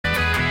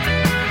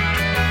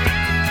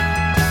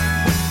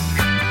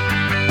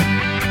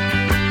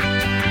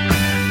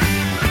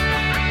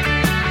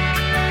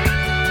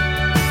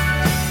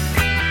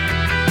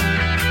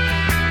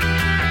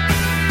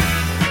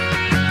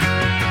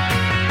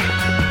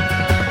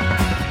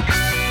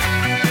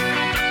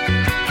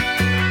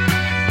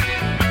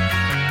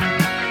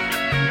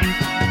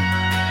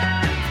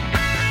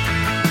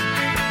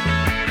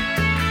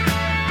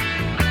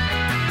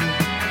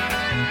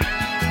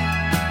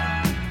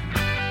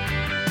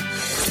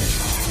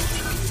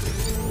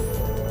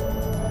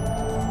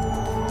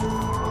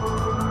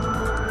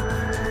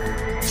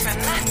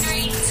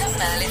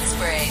Merlin's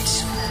Bridge.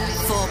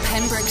 For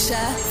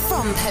Pembrokeshire,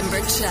 from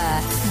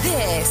Pembrokeshire,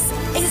 this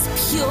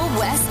is Pure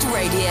West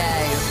Radio.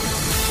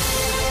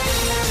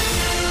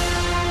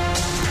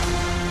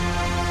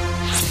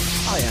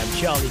 I am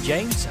Charlie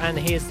James, and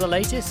here's the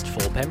latest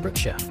for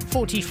Pembrokeshire.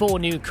 44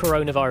 new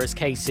coronavirus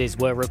cases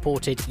were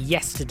reported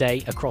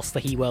yesterday across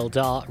the Hywel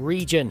Dda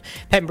region.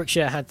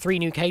 Pembrokeshire had 3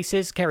 new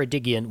cases,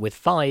 Ceredigion with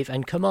 5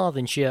 and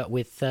Carmarthenshire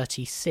with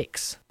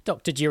 36.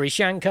 Dr Jiri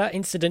Shankar,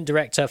 Incident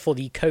Director for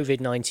the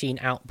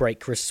COVID-19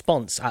 outbreak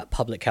response at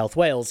Public Health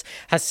Wales,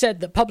 has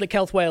said that Public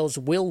Health Wales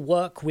will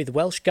work with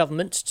Welsh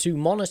Government to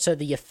monitor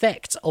the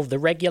effect of the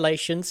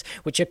regulations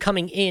which are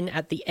coming in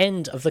at the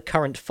end of the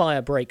current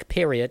firebreak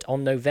period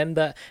on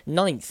November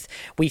 9th.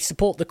 We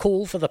support the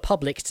call for the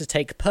public to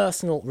take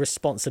personal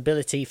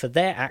responsibility for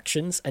their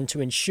actions and to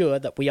ensure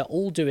that we are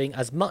all doing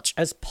as much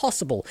as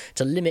possible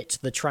to limit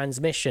the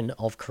transmission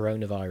of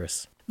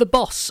coronavirus. The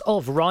boss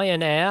of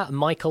Ryanair,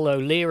 Michael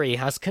O'Leary,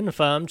 has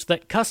confirmed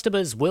that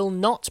customers will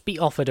not be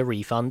offered a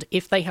refund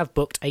if they have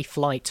booked a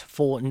flight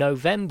for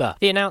November.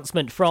 The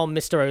announcement from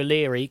Mr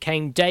O'Leary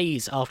came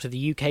days after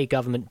the UK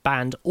government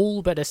banned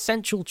all but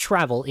essential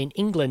travel in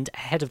England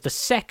ahead of the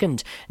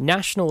second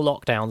national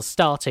lockdown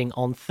starting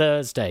on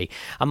Thursday.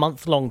 A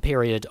month-long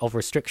period of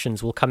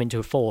restrictions will come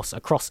into force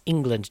across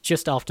England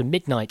just after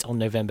midnight on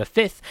November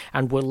 5th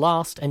and will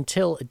last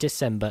until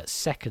December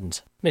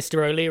 2nd.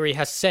 Mr O'Leary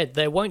has said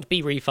there won't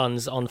be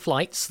refunds on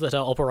flights that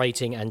are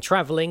operating and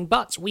travelling,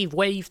 but we've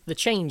waived the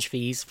change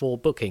fees for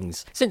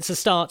bookings. Since the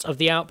start of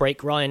the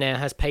outbreak, Ryanair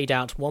has paid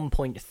out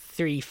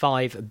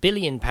 £1.35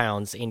 billion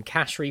in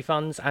cash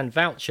refunds and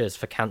vouchers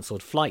for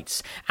cancelled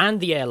flights, and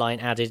the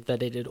airline added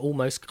that it had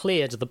almost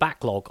cleared the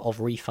backlog of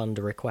refund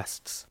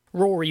requests.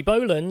 Rory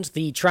Boland,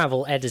 the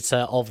travel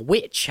editor of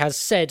Which, has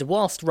said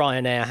whilst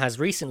Ryanair has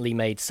recently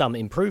made some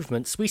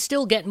improvements, we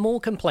still get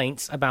more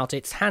complaints about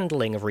its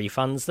handling of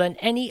refunds than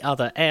any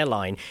other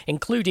airline,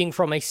 including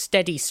from a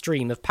steady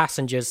stream of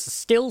passengers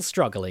still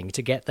struggling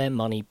to get their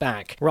money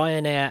back.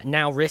 Ryanair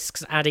now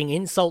risks adding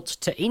insult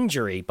to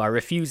injury by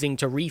refusing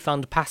to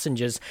refund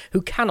passengers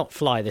who cannot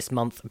fly this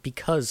month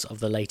because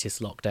of the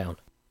latest lockdown.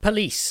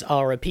 Police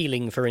are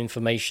appealing for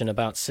information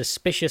about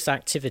suspicious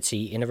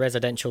activity in a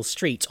residential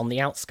street on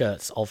the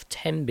outskirts of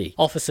Tenby.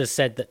 Officers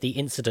said that the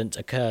incident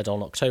occurred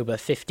on October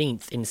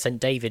 15th in St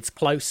David's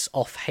Close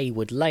off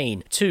Haywood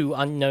Lane. 2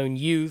 unknown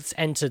youths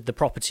entered the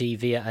property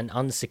via an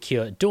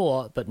unsecured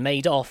door but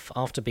made off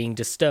after being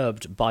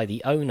disturbed by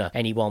the owner.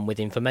 Anyone with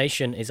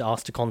information is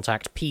asked to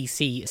contact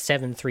PC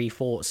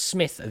 734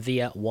 Smith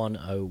via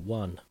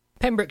 101.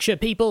 Pembrokeshire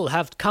people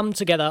have come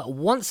together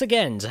once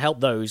again to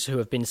help those who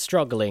have been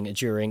struggling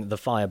during the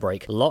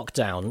firebreak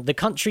lockdown. The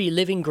Country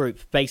Living Group,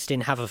 based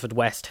in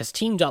Haverfordwest, has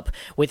teamed up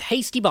with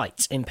Hasty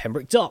Bites in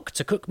Pembroke Dock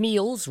to cook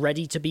meals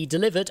ready to be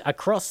delivered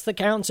across the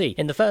county.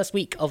 In the first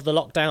week of the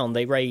lockdown,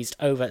 they raised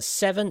over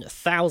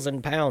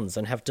 £7,000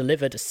 and have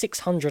delivered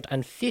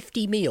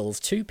 650 meals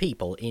to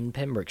people in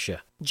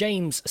Pembrokeshire.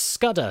 James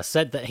Scudder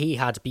said that he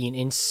had been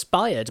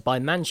inspired by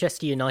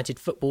Manchester United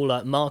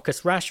footballer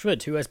Marcus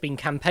Rashford, who has been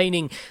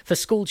campaigning for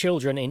school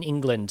children in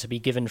England to be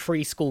given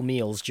free school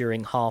meals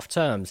during half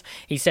terms.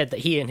 He said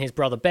that he and his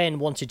brother Ben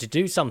wanted to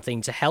do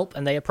something to help,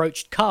 and they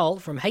approached Carl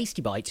from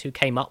Hasty Bite, who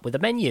came up with a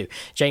menu.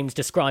 James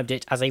described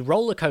it as a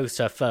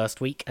rollercoaster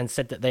first week and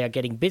said that they are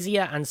getting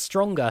busier and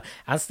stronger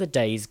as the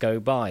days go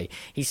by.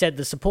 He said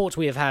the support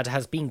we have had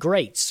has been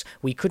great.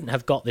 We couldn't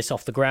have got this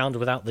off the ground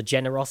without the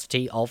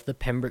generosity of the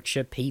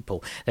Pembrokeshire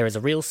people. There is a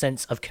real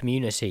sense of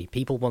community,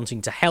 people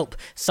wanting to help.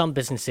 Some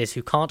businesses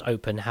who can't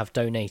open have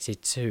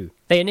donated too.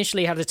 They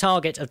initially had a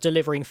target of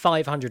delivering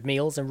 500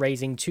 meals and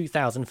raising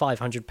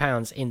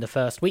 £2,500 in the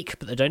first week,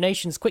 but the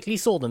donations quickly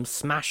saw them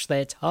smash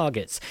their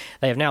targets.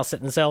 They have now set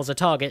themselves a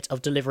target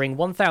of delivering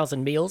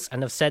 1,000 meals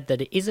and have said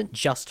that it isn't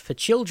just for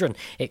children.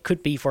 It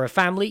could be for a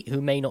family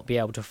who may not be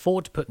able to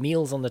afford to put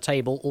meals on the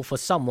table, or for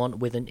someone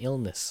with an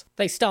illness.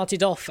 They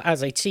started off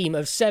as a team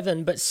of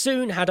 7, but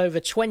soon had over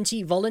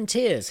 20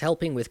 volunteers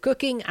helping with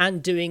cooking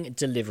and doing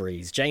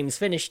deliveries. James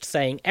finished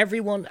saying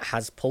everyone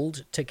has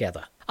pulled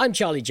together. I'm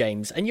Charlie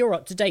James, and you're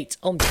up to date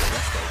on Pure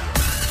West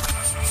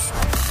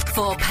Radio.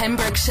 For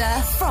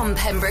Pembrokeshire, from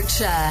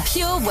Pembrokeshire,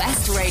 Pure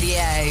West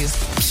Radio.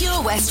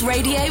 Pure West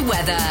Radio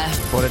weather.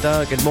 Bore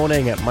da, good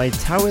morning. My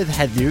Tywydd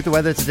heddiw, the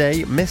weather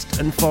today, mist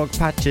and fog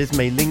patches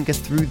may linger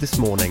through this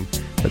morning,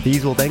 but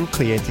these will then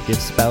clear to give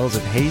spells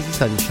of hazy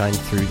sunshine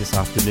through this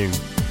afternoon.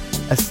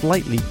 A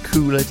slightly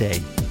cooler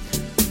day.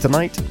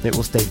 Tonight, it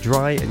will stay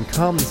dry and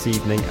calm this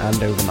evening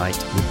and overnight,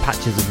 with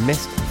patches of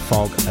mist,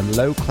 fog and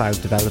low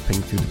cloud developing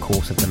through the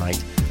course of the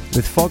night,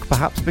 with fog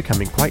perhaps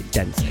becoming quite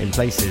dense in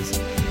places.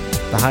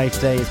 The high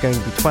today is going to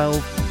be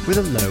 12, with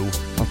a low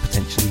of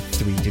potentially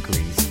 3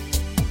 degrees.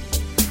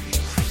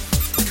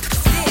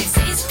 This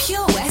is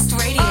Pure West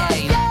Radio.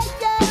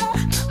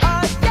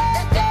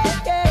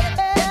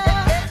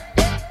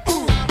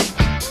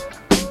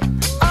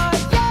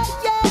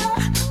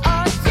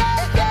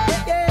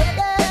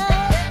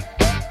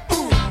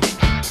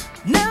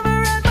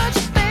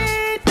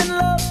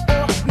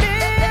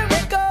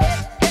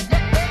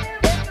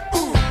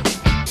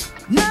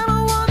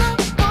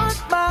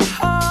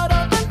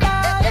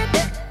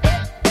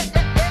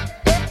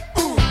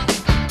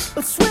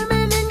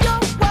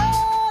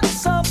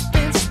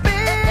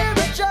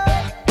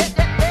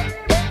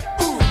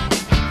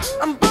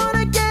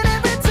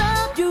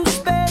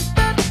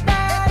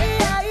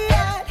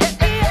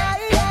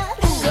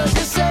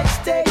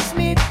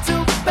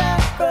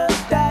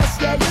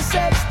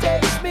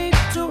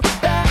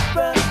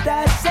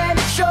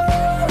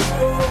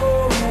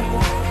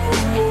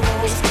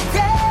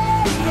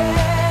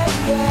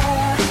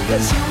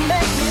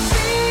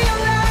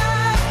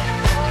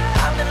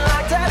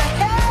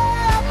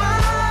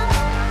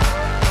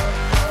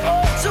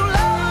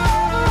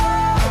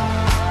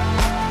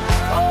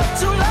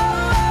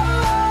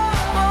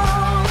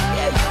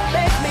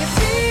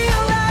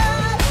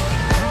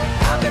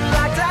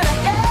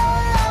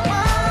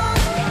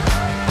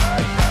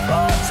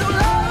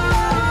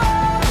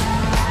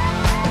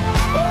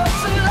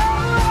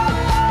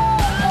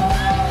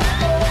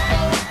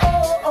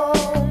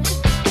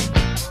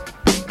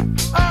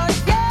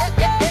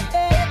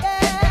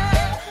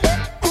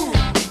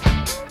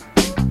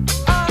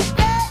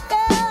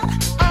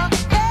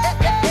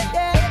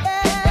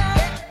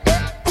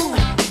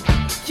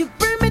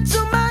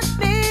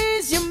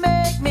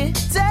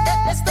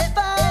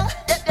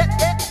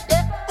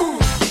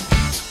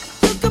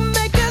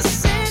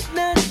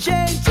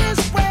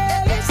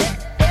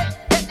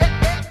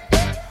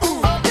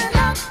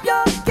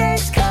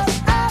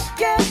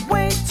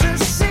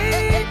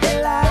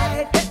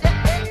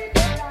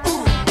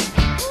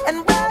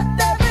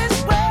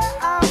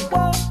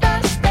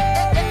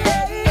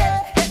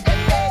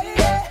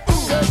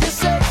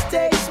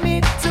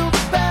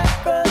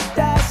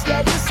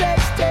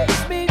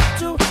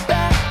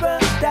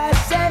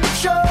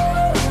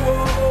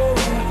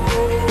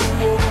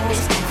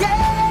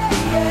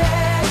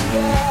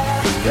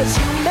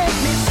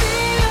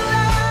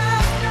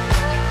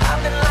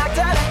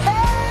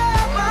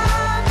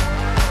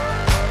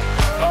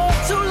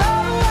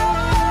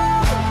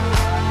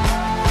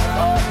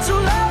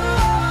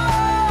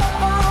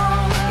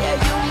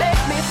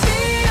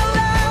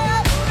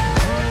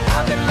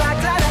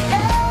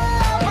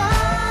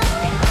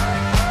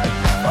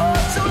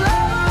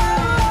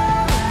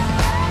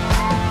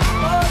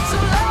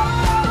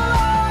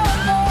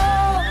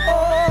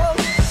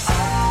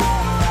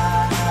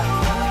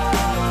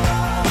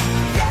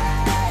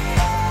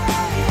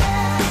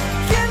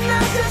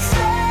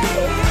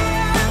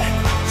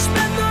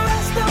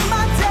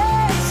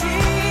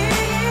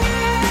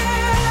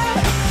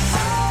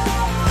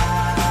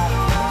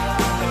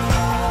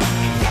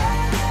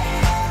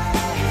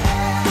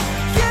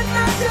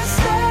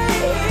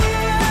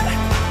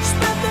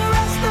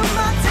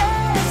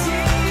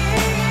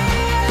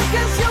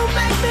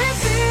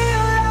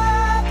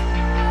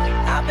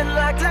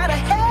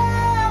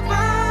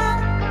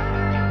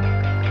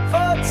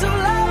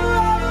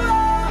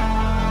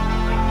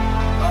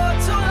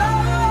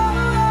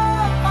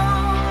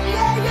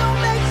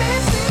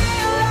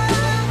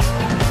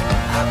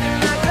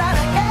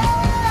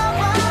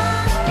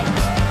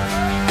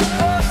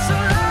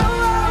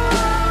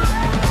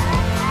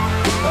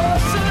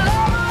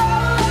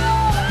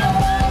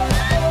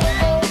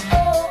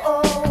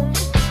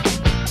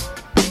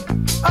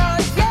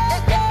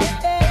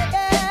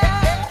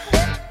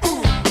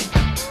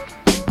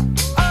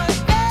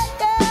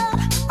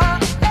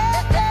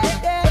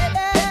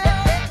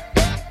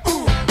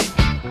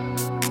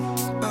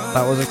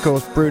 That was, of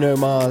course, Bruno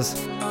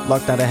Mars,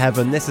 Locked Out of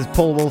Heaven. This is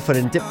Paul Woolford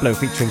and Diplo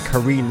featuring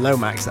Kareen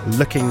Lomax,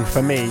 Looking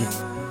For Me.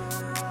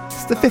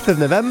 It's the 5th of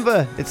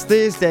November. It's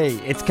Thursday.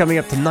 It's coming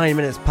up to 9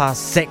 minutes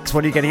past 6.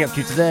 What are you getting up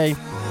to today?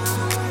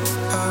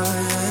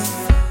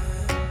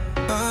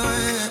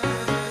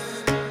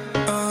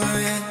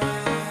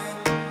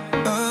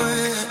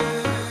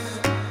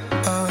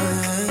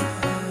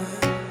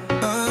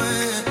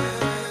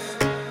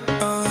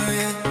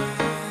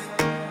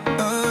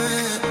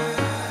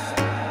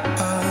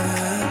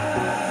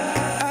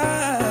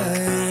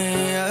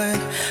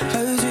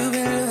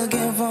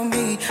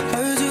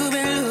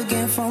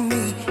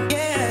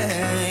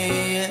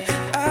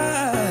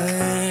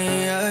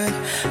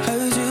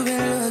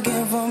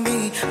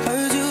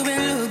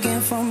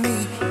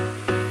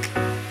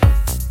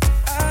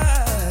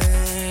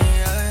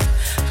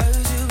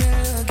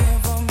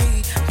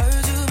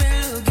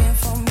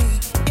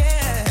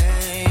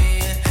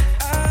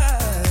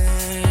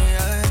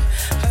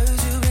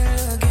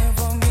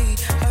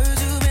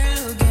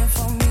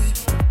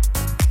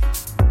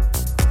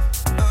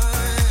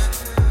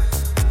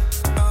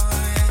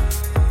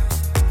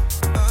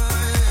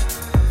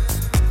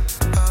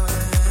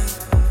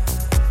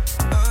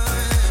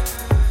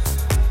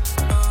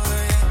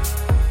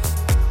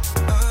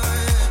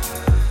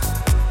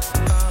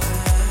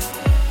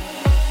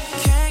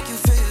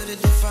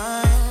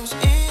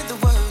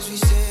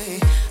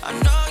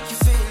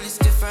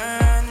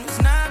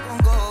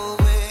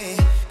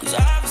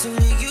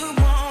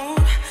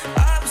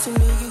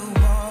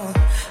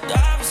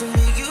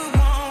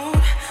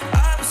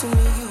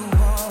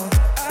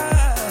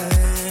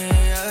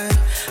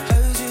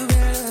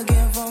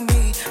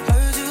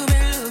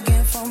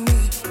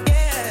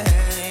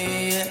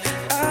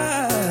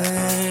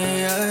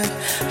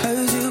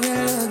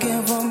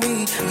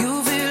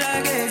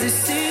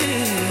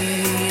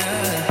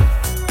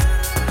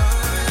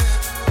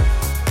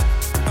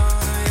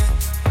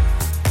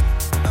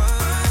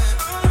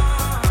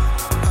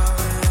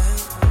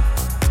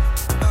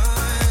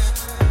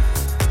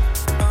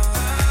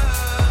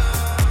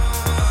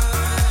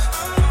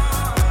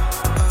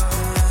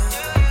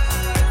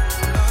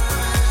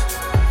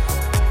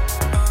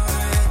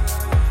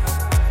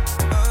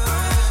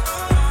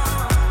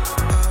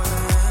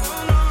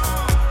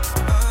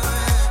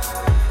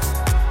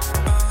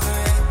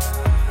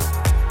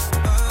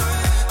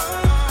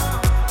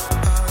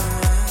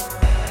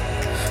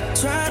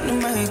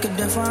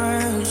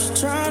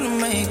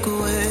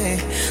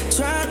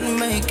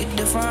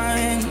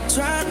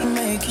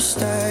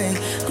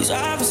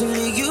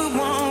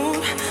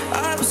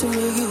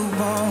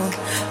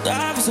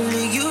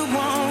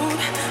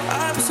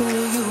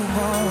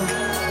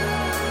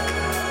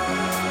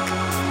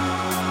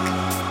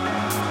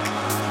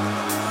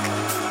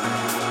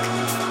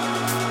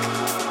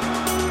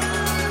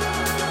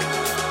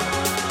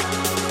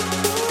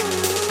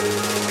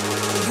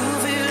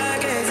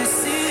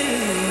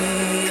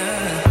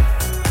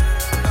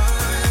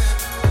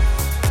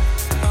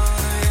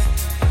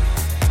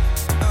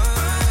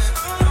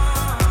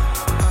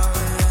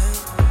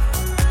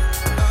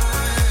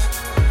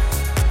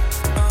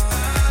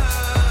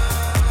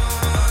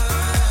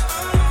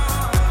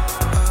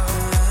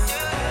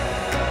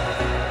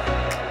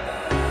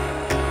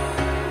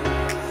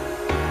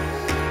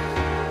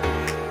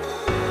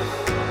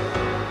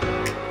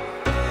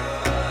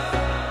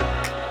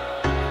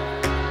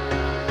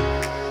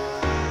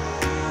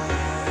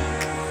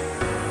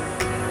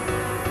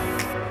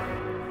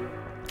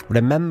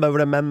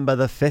 Remember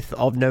the 5th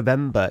of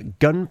November,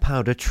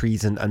 gunpowder,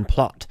 treason and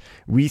plot.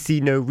 We see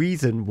no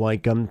reason why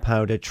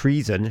gunpowder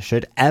treason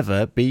should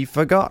ever be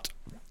forgot.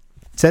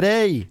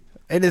 Today,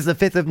 it is the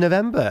 5th of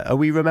November. Are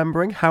we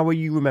remembering? How are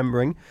you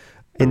remembering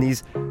in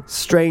these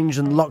strange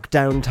and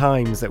lockdown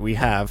times that we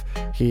have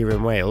here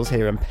in Wales,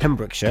 here in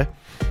Pembrokeshire,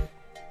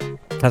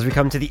 as we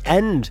come to the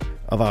end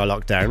of our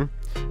lockdown,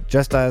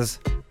 just as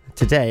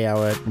today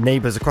our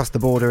neighbours across the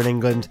border in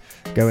England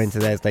go into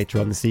theirs later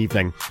on this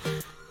evening.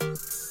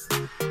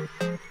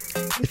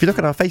 If you look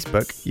at our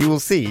Facebook, you will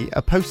see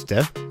a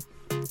poster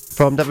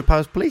from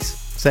Dyfed-Powys Police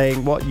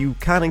saying what you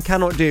can and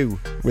cannot do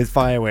with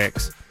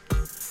fireworks.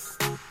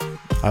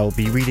 I will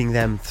be reading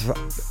them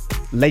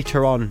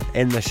later on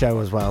in the show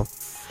as well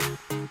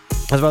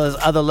as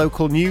other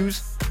local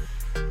news,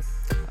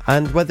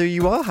 and whether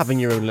you are having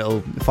your own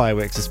little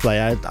fireworks display.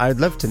 I'd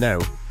love to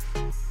know.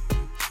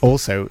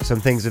 Also,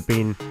 some things have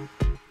been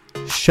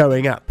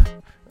showing up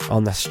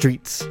on the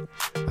streets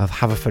of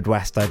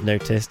Haverfordwest, I've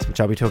noticed, which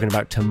I'll be talking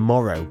about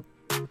tomorrow.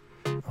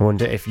 I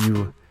wonder if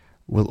you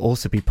will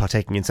also be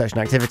partaking in such an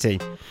activity.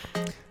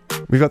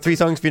 We've got 3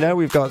 songs for you now.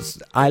 We've got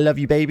I Love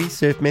You Baby,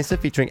 Surf Missa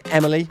featuring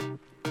Emily.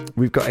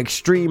 We've got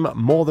Extreme,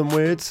 More Than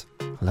Words.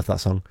 I love that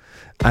song.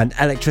 And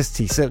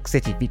Electricity, Silk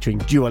City featuring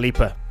Dua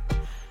Lipa.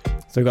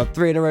 So we've got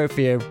 3 in a row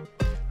for you.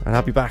 And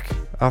I'll be back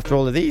after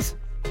all of these.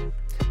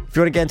 If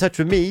you want to get in touch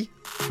with me,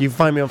 you can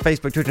find me on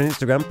Facebook, Twitter and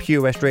Instagram,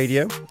 Pure West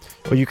Radio.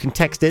 Or you can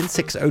text in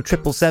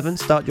 60777,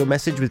 start your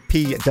message with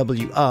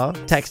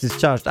PWR. Text is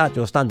charged at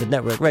your standard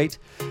network rate.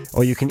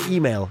 Or you can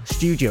email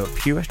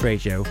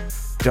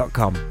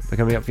studio@purewestradio.com. But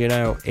coming up for you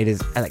now, it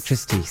is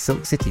Electricity,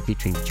 Silk City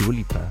featuring Dua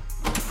Lipa.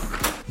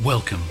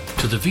 Welcome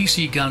to the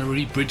VC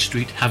Gallery, Bridge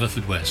Street,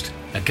 Haverfordwest,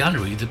 a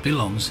gallery that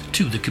belongs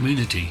to the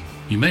community.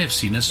 You may have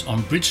seen us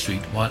on Bridge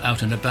Street while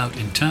out and about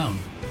in town.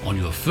 On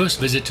your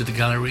first visit to the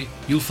gallery,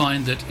 you'll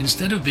find that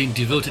instead of being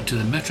devoted to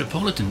the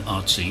metropolitan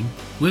art scene,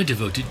 we're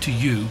devoted to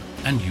you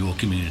and your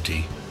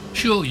community.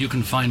 Sure, you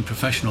can find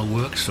professional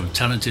works from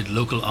talented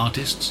local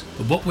artists,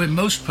 but what we're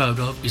most proud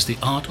of is the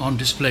art on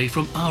display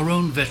from our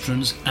own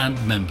veterans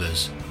and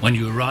members. When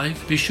you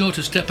arrive, be sure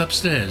to step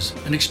upstairs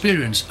and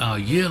experience our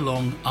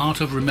year-long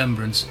Art of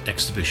Remembrance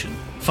exhibition.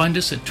 Find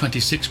us at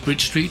 26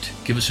 Bridge Street,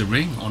 give us a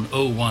ring on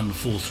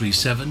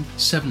 01437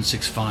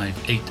 765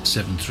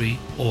 873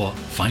 or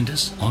find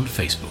us on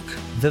Facebook.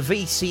 The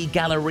VC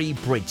Gallery,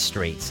 Bridge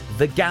Street,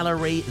 the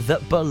gallery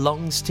that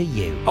belongs to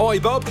you. Oi,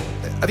 Bob.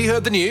 Have you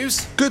heard the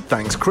news? Good,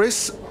 thanks,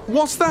 Chris.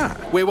 What's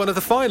that? We're one of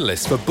the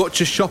finalists for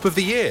Butcher's Shop of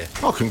the Year.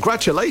 Oh,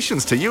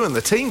 congratulations to you and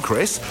the team,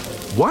 Chris.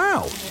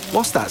 Wow,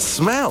 what's that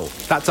smell?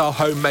 That's our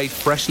homemade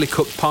freshly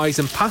cooked pies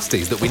and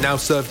pasties that we now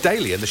serve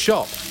daily in the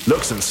shop.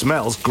 Looks and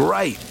smells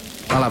great.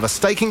 I'll have a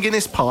steak and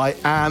Guinness pie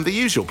and the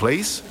usual,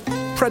 please.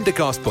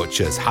 Prendergast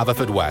Butchers,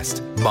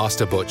 Haverfordwest.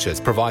 Master Butchers,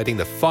 providing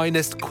the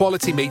finest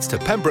quality meats to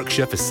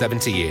Pembrokeshire for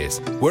 70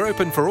 years. We're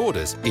open for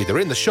orders, either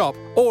in the shop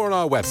or on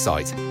our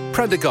website,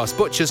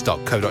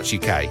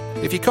 prendergastbutchers.co.uk.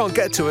 If you can't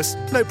get to us,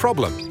 no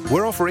problem.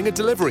 We're offering a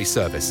delivery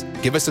service.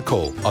 Give us a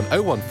call on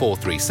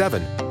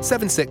 01437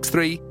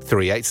 763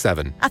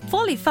 387. At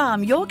Folly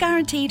Farm, you're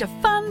guaranteed a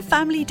fun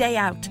family day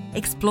out.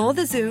 Explore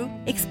the zoo,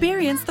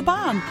 experience the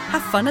barn,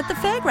 have fun at the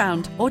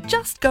fairground, or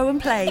just go and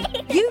play.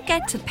 You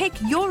get to pick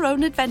your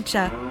own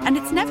adventure, and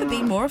it's never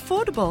been more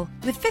affordable.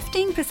 With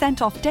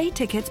 15% off day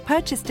tickets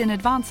purchased in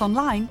advance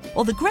online,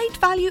 or the great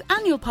value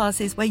annual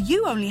passes where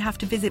you only have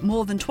to visit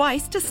more than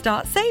twice to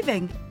start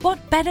saving.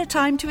 What better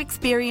time to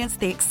experience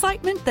the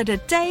excitement that a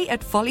day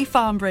at Folly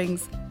Farm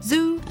brings?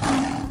 Zoo,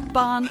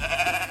 barn,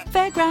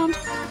 fairground,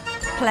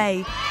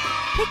 play.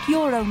 Pick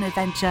your own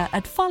adventure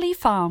at Folly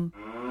Farm.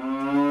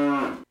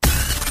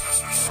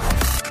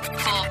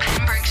 For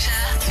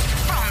Pembrokeshire,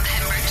 from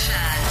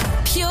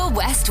Pembrokeshire, Pure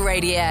West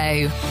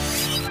Radio.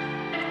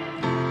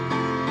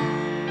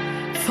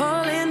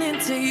 Falling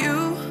into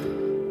you,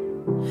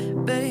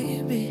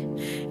 baby.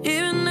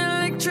 Even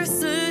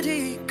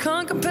electricity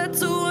can't compare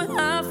to what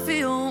I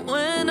feel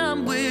when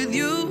I'm with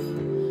you.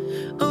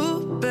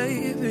 Oh,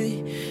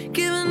 baby,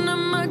 giving up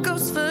my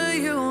ghost for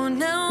you.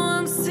 Now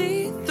I'm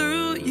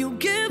see-through. You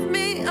give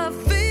me a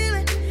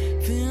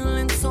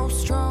feeling so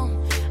strong.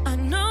 I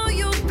know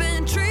you've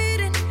been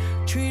treating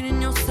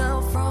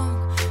yourself wrong.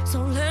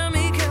 So let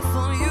me care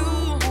for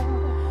you.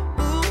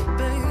 Ooh,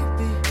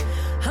 baby,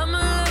 I'ma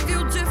love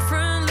you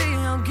differently.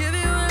 I'll give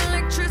you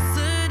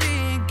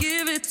electricity,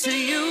 give it to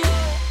you.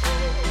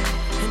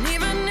 And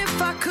even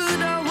if I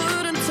could, I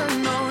wouldn't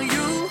turn on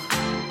you.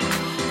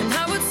 And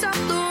I would stop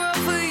the world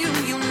for you.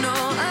 You know I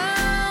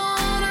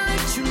wanna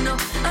let you know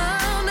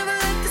I'll never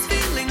let this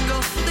feeling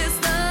go. This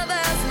love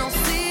has no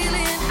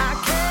ceiling, I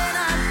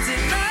cannot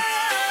deny.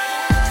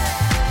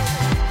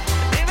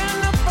 Even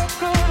if I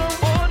could, I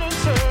wouldn't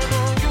turn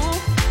on you.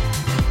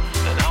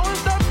 And I would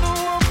stop the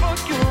world for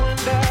you.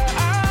 And I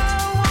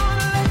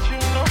wanna let you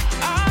know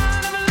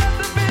I'll never let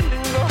the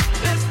feeling go.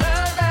 This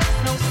love has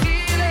no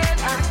ceiling,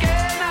 I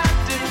cannot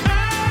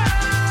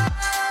deny.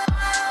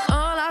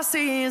 All I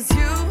see is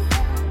you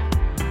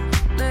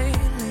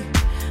lately.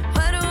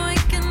 Wide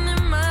awake and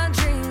in my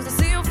dreams, I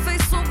see your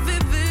face so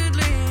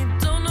vividly.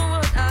 Don't know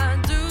what I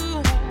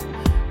do.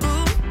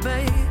 Ooh,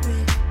 baby,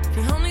 if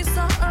you only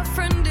saw a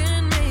friend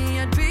in me,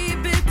 I'd be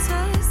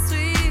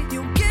bittersweet.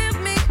 You give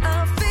me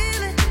a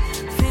feeling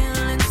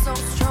so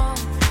strong.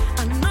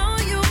 I know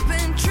you've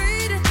been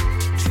treating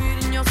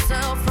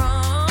yourself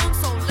wrong.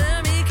 So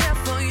let me care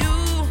for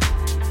you.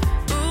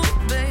 Ooh,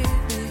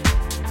 baby,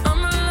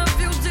 I'ma love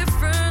you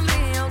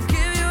differently. I'll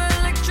give you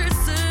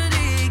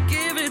electricity,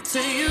 give it to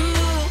you.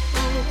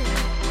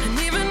 And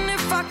even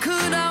if I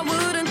could, I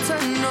wouldn't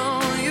turn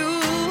on you.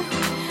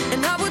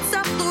 And I would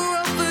stop the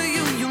world for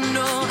you. You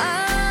know I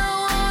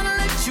wanna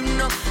let you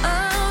know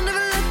I'll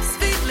never let this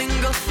feeling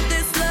go.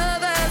 This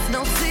love has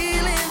no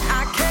ceiling, I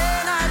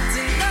cannot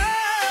deny.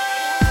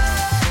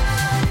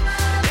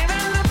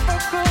 Even if I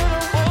could, I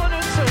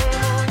wouldn't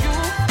turn on you.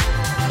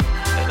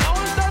 And I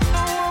would stop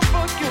the world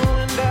for you.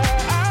 And I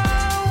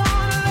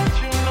wanna let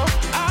you know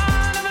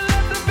I'll never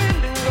let the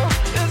feeling go.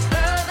 This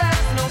love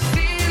has no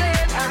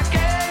ceiling, I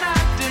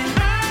cannot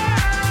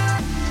deny.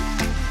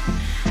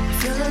 I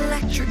feel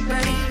electric,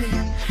 baby,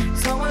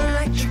 so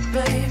electric,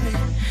 baby.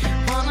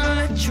 Wanna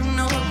let you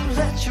know.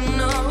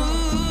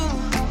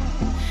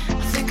 I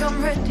think I'm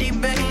ready,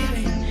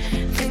 baby.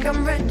 Think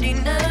I'm ready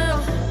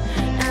now.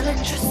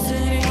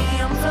 Electricity,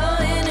 I'm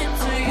flying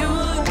into you.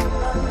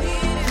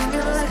 Think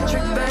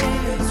electric,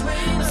 baby,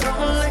 so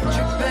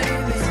electric,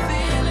 baby.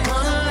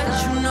 Wanna let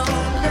you know.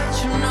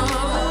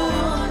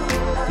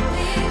 I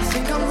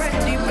think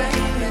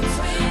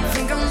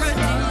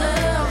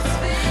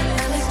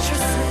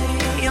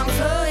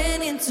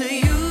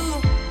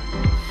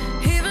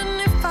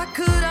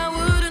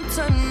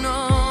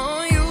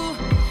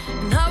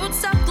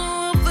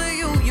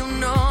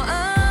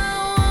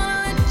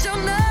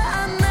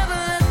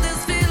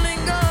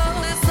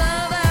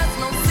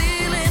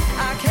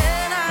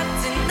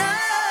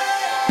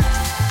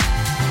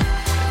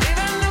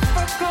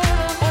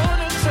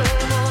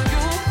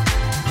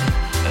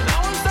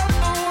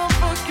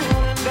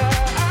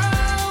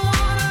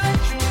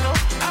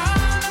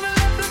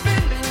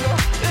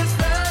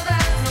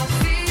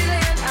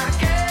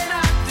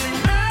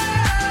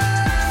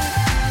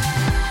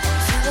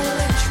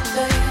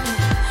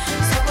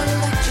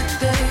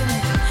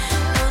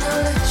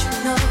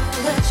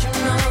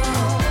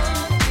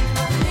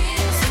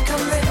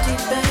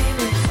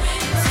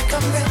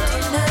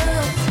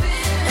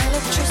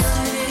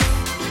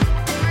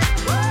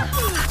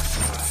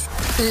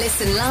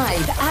Listen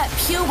live at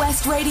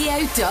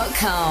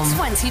purewestradio.com.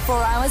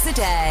 24 hours a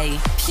day.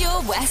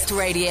 Pure West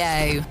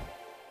Radio.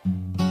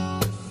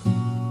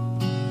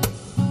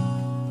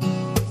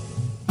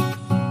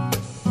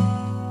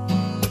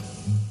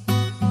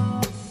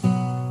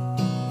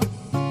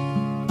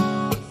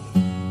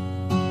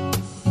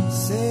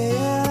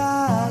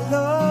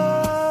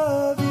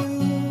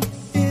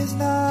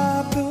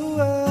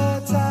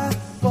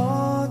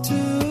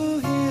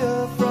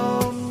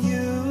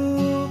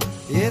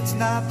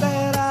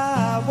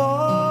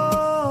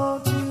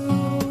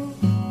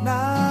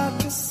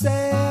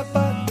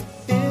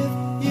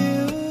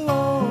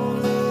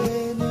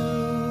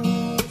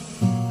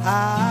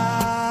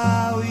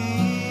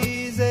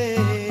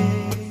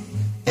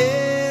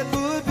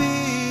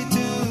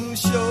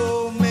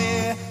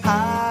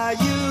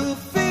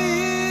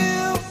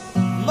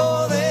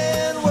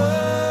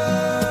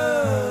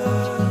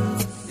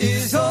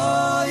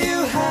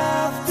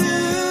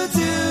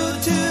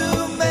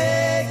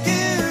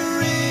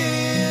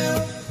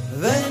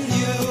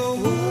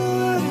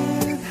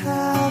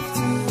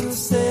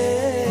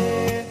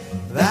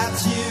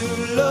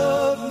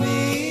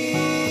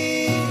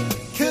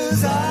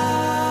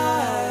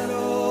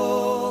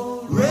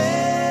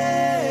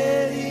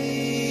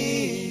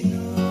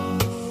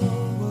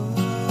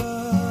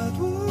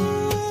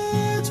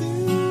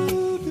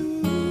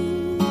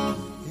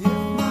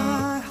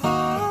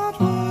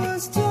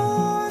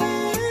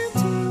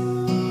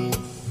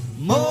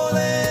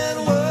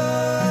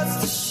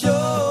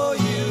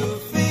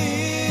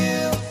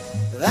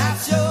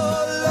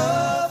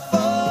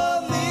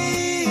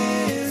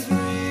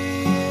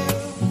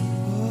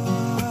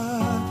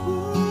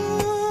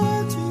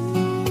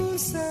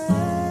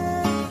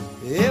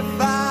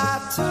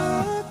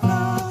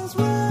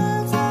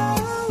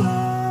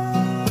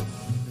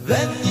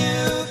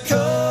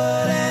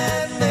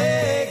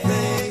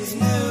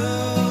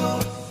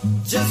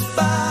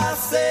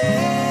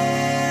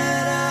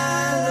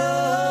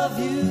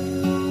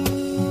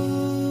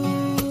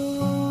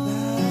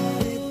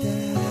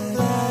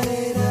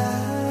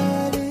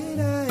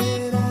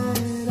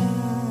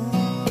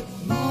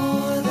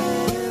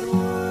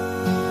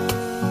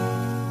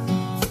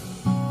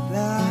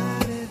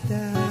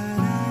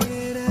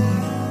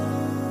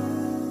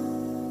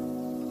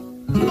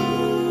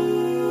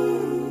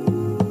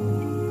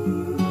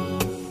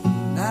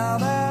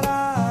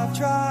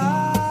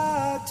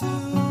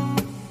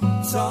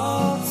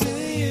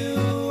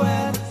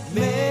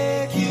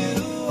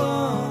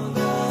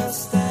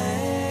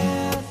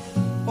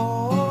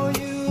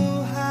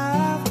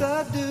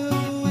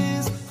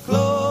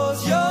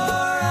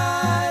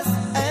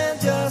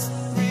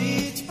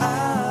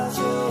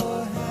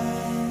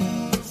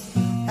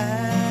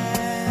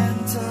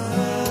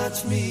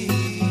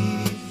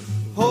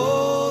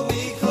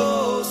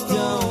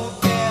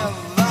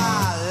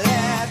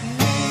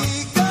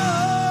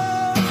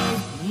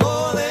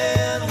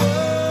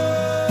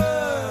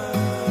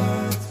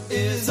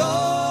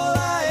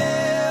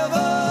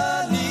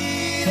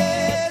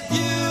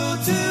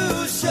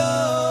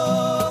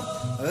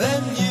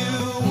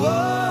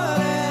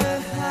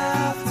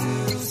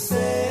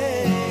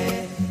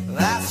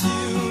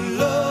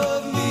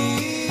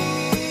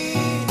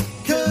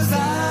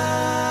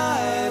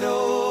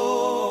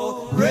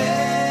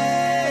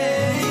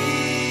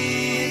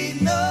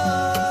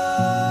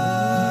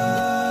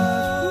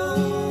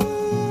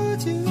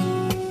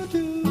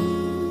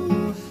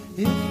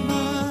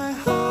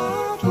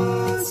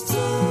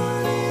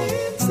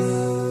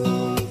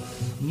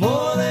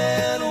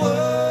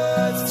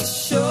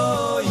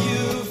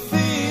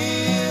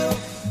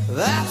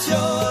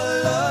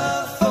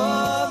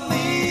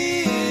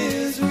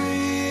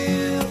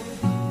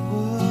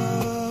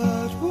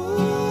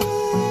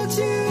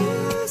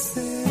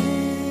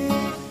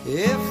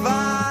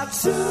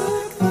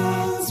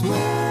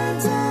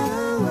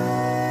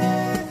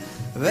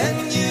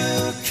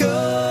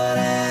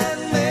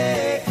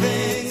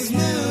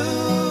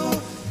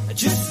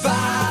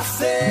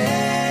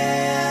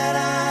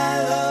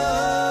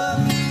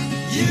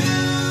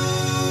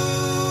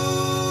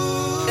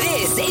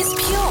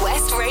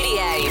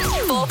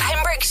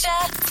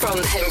 From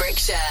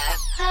Pembrokeshire.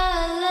 I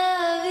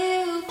love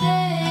you,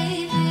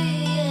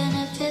 baby, and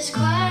if it's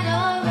quite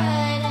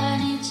alright, I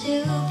need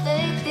to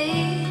play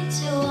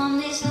pizza on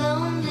these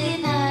lonely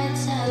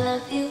nights. I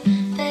love you,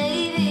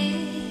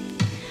 baby.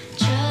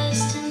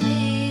 Trust in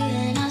me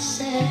when I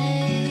say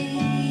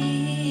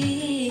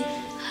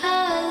I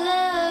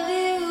love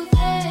you,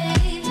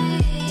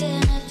 baby,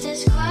 and if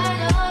it's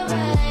quite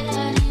alright,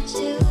 I need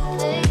to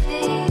play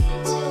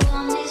pizza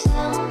on these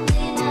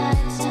lonely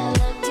nights. I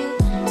love you,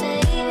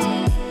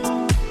 baby.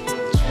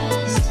 Trust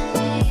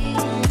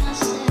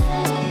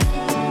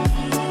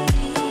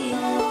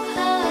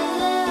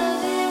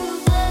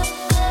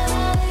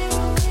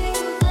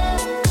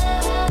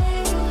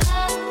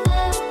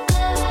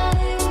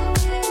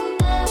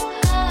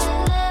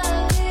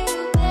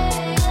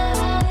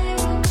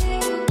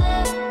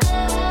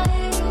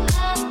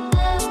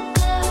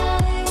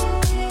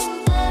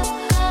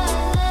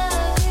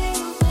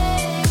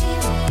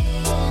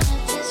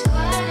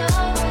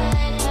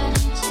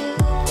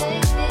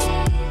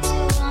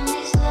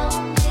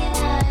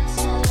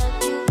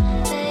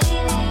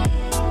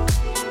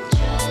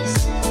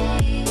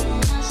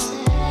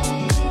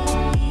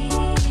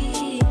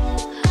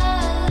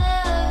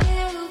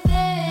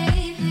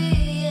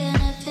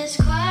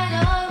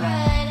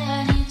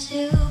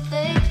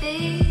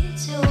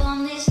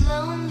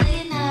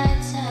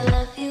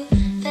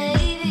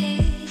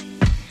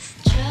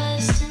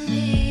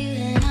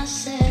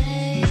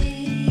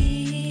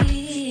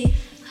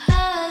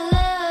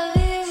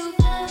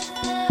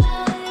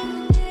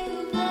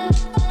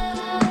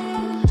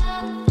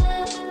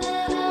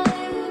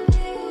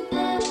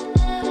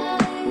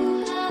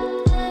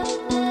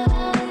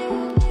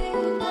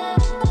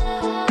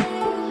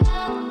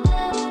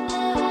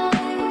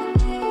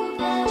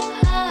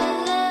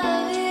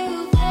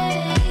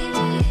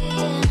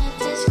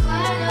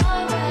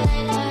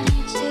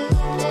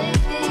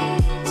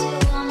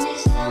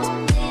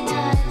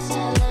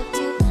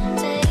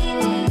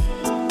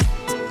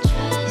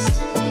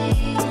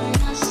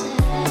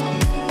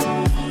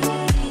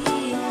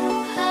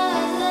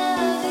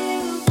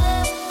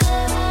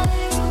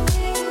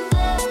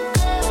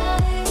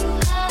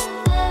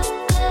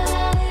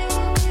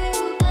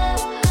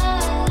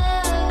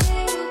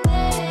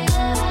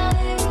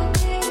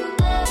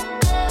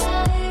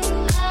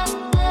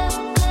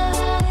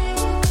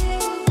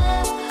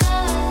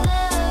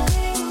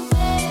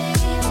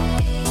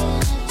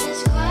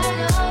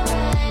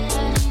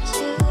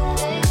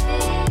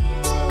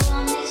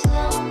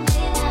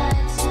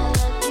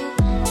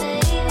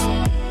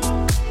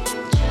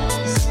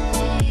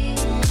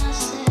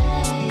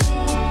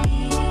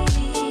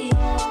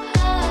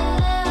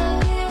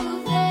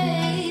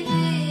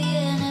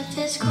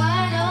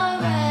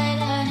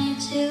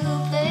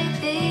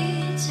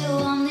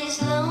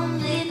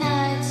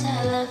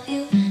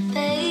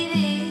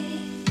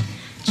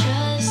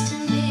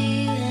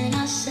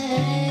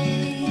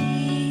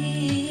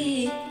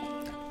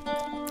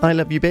I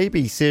Love You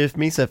Baby, Surf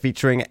Mesa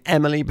featuring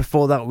Emily.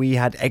 Before that we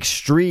had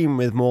Extreme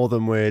with More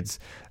Than Words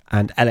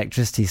and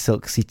Electricity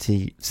Silk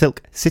City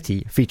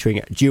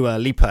featuring Dua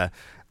Lipa.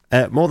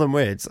 More Than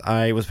Words,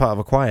 I was part of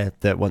a choir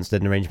that once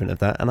did an arrangement of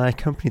that, and I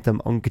accompanied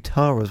them on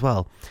guitar as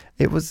well.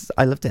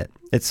 I loved it.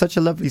 It's such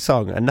a lovely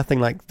song and nothing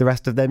like the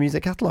rest of their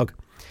music catalogue.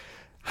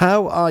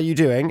 How are you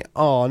doing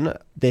on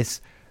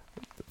this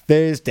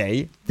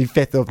Thursday, the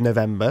 5th of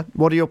November?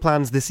 What are your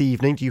plans this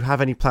evening? Do you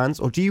have any plans,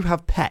 or do you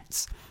have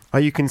pets? Are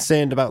you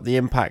concerned about the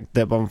impact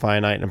that Bonfire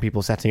Night and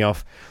people setting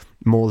off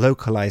more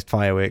localised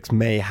fireworks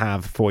may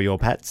have for your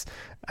pets?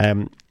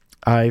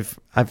 I've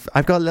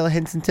got little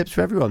hints and tips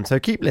for everyone, so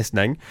keep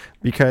listening,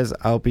 because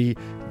I'll be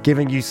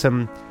giving you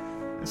some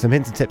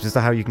hints and tips as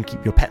to how you can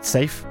keep your pets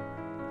safe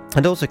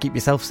and also keep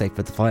yourself safe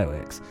with the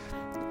fireworks.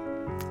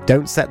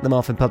 Don't set them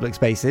off in public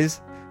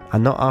spaces,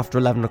 and not after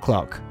 11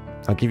 o'clock.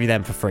 I'll give you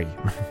them for free.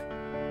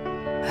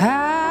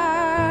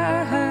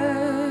 I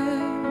heard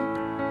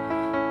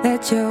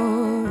that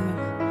you're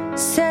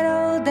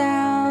settled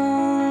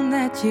down,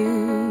 that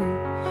you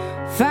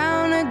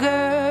found a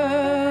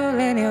girl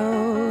and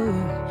you're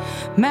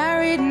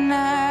married now.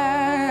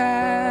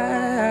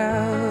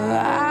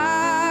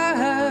 I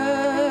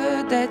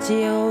heard that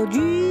your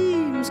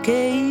dreams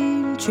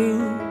came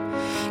true.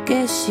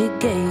 Guess she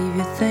gave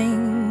you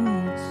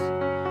things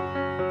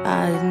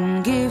I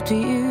didn't give to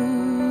you.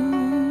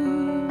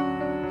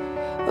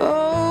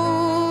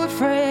 Old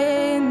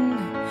friend,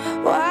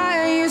 why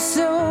are you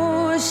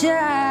so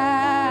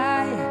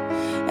shy?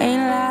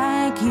 Ain't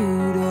like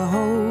you to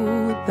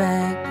hold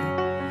back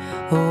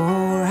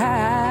or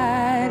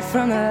hide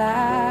from the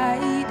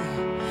light.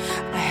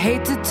 I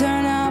hate to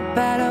turn up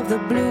out of the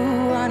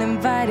blue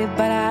uninvited,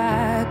 but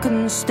I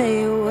couldn't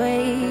stay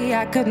away.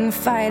 I couldn't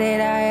fight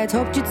it. I had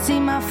hoped you'd see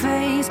my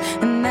face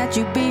and that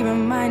you'd be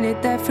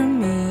reminded that for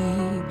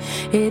me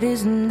it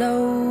isn't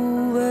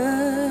over.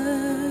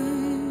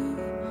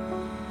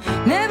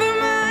 Never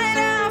mind,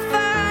 I'll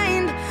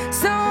find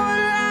someone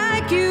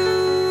like you.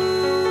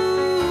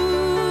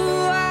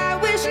 I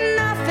wish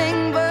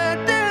nothing but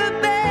the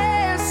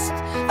best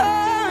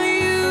for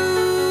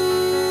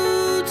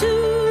you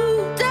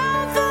too.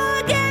 Don't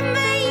forget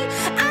me,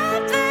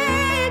 I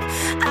beg.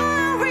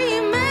 I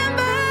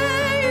remember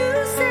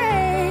you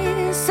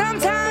say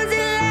sometimes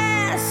it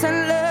lasts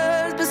and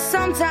loves, but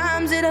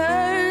sometimes it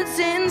hurts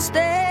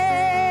instead.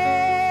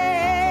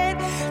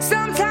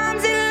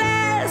 Sometimes it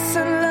lasts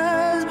and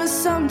loves, but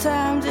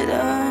sometimes it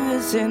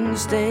hurts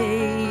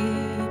instead.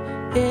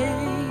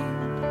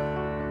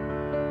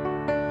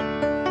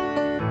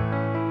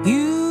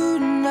 You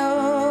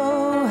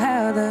know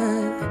how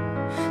the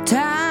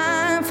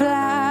time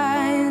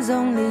flies.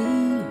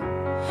 Only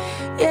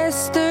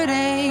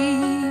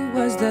yesterday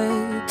was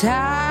the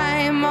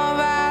time of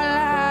our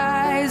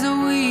lives.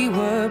 We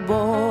were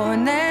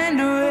born and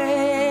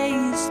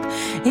raised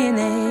in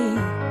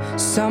a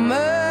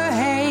summer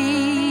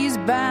haze,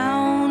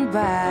 bound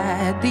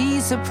by the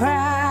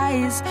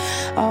surprise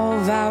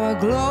of our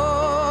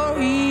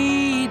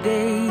glory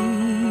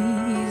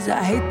days.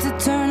 I hate to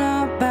turn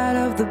up out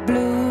of the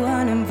blue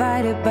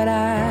uninvited, but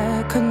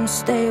I couldn't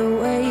stay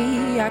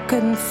away. I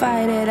couldn't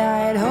fight it. I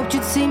had hoped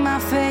you'd see my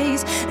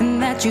face and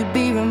that you'd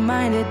be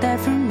reminded that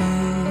for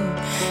me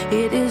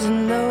it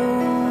isn't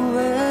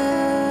over.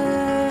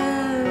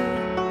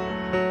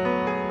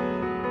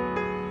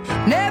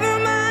 Never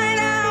mind,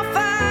 I'll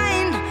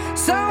find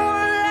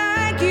someone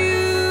like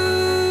you.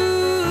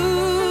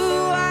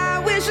 I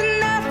wish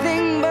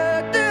nothing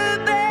but the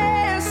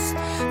best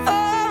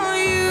for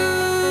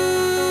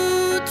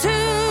you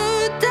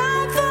too.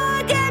 Don't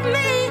forget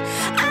me,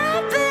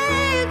 I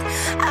beg.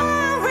 I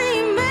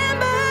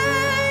remember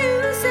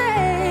you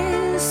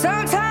say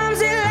sometimes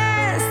it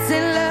lasts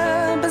in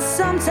love, but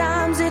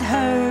sometimes it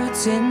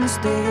hurts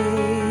instead.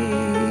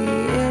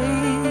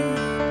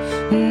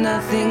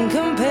 Nothing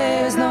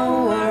compares,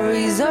 no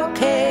worries or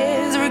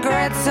cares,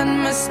 regrets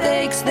and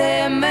mistakes,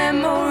 their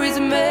memories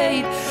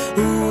made.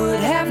 Who would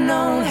have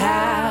known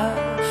how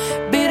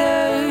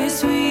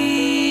bittersweet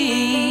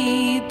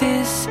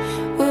this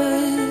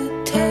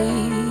would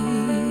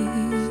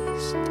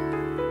taste?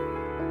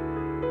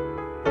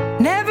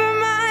 Never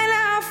mind,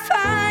 I'll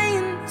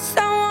find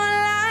someone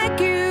like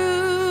you.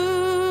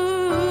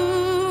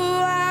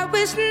 I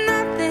wish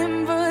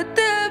nothing but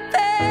the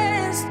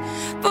best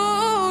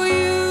for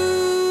you.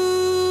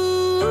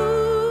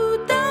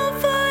 Don't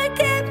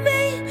forget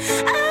me,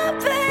 I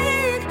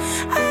beg.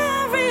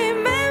 I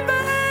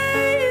remember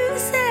you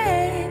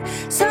said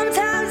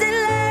sometimes it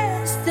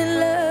lasts in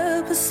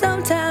love, but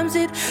sometimes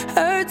it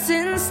hurts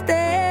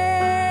instead.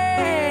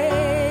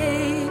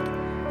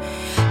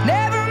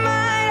 Never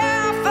mind,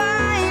 I'll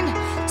find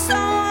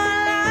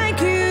someone like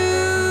you.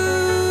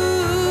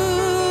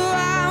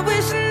 I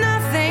wish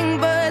nothing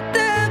but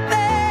the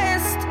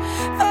best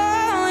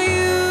for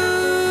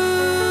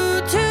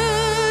you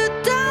too.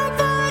 Don't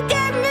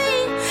forget me,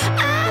 I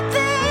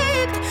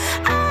beg.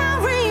 I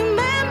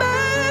remember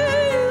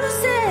you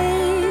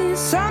say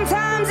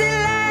sometimes it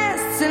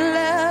lasts in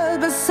love,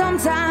 but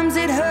sometimes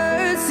it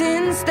hurts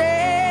instead.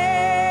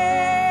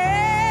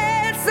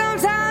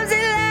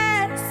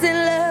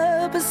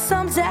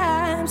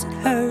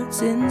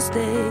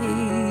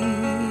 instead.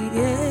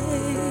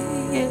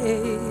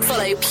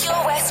 Follow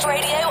Pure West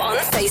Radio on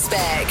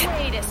Facebook.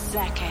 Wait a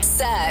second.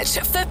 Search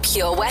for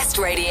Pure West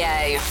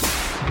Radio.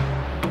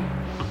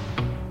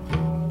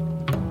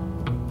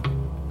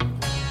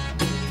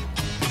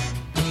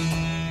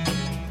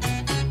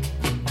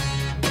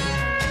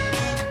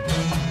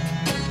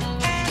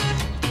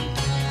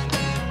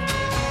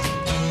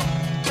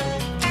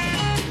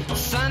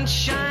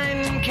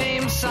 Sunshine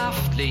came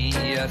softly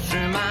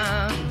through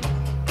my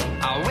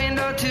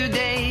window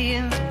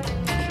today.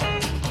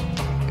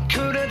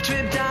 Could have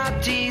tripped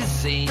out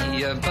easy,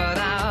 but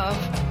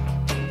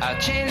I've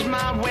changed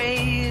my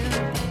way.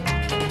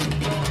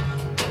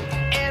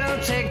 It'll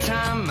take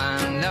time,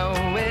 I know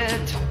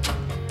it,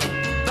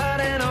 but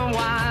in a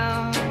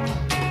while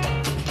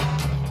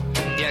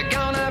you're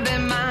gonna be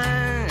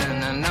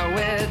mine, I know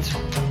it.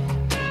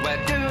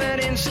 We'll do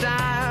it in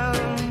style,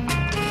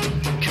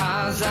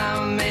 'cause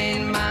I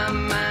made my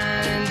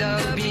mind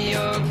up,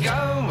 you're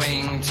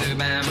going to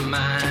be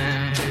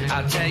mine.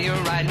 I'll tell you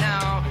right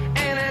now,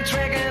 ain't a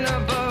trick in a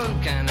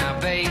book, and I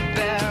baby,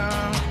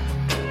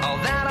 all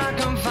that I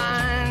can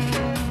find.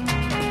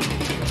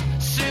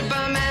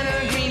 Superman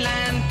or Green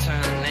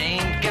Lantern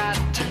ain't got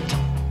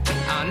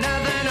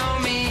nothing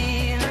on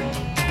me.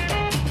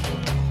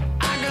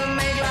 I can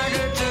make like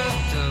a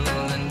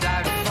turtle and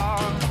dive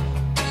for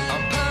a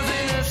puff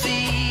in the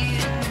sea.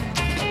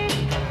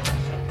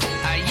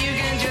 You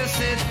can just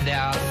sit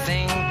there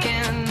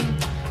thinking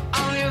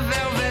on your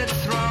velvet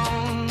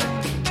throne.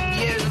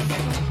 Yes,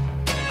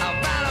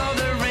 about all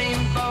the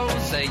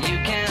rainbows that you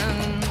can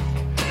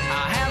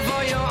have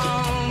for your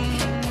own.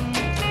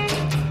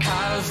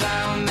 'Cause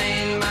I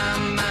made my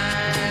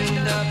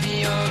mind up,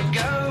 you're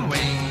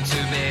going to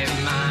be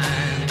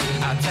mine.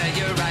 I'll tell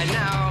you right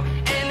now,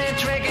 any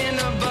trick in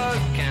a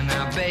book, and I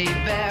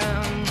baby,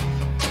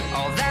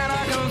 all that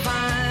I can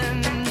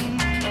find.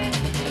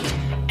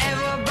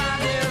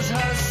 Everybody's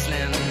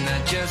hustling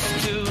just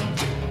to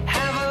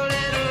have a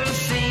little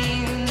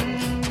scene.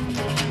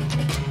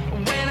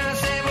 When I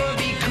say we'll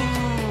be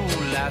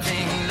cool, I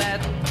think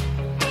that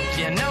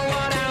you know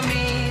what I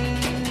mean.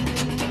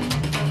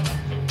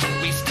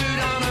 We stood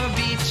on a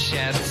beach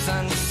at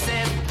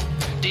sunset.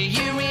 Do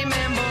you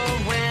remember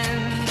when?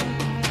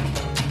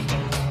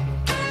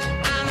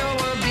 I know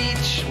a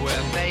beach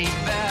where,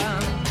 baby,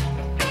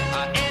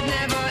 it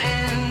never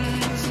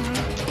ends.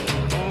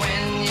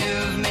 When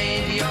you've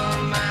made your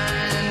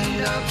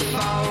mind up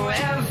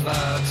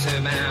forever to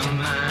be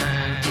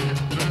mine.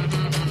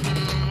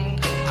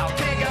 I'll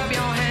pick up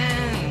your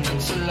hand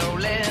and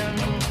slowly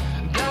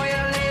blow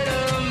your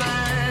little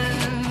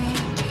mind.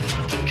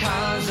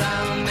 'Cause I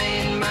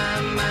made my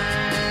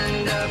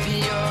mind up,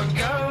 you're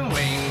going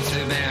to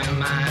be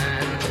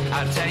mine.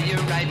 I'll tell you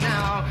right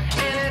now,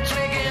 any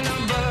trick in a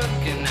book,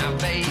 and now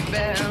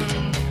baby,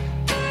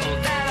 all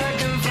that I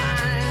can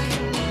find.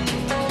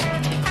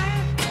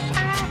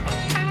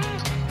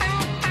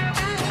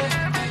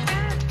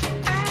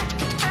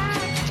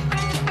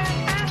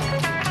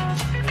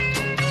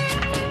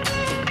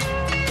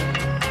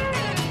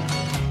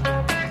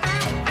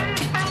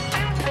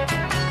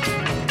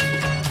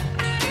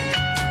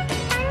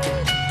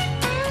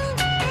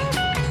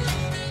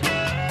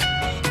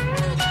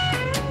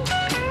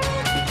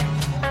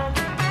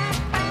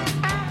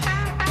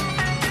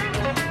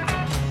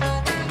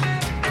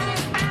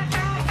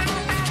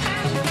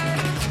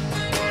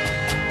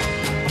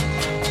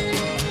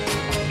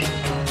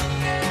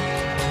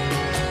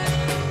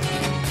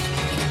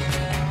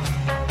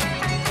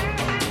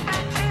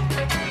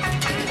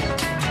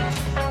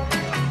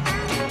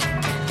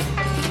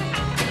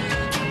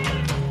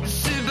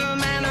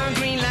 Superman or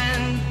Green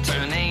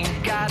Lantern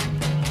ain't got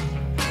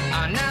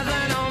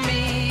nothing on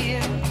me.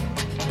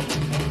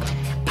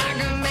 I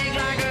can make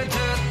like a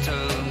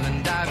turtle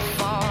and dive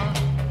for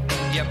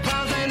your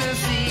paws in the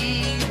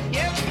sea.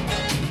 Yep,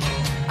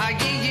 I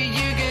give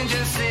you can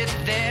just sit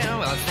there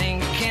while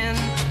thinking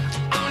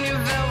on your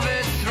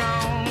velvet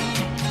throne.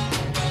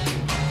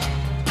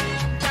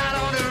 Got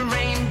all the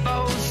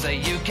rainbows that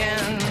you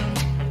can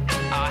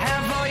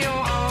have for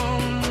your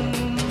own.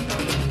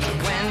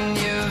 When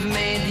you've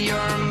made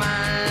your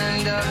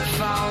mind up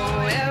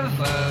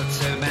forever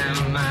to be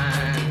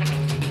mine,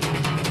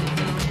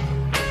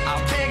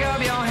 I'll pick up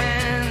your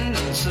hand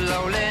and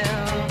slowly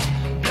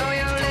blow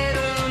your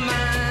little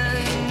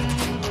mind.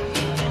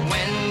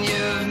 When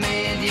you've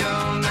made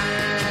your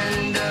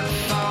mind up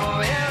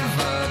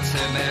forever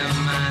to be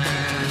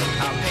mine,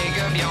 I'll pick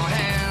up your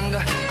hand,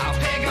 I'll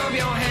pick up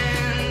your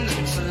hand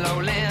and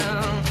slowly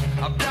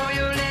I'll blow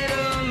your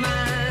little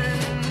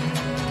mind.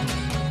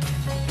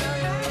 Blow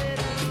your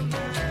little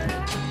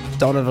mind.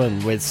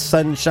 Donovan with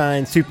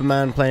Sunshine,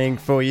 Superman playing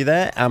for you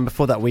there. And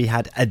before that we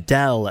had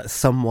Adele,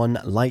 Someone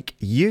Like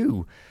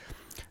You.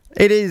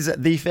 It is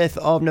the 5th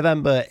of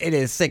November. It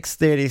is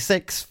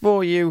 6:36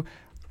 for you.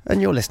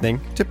 And you're listening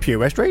to Pure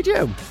West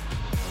Radio.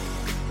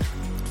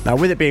 Now,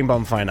 with it being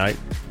bonfire night,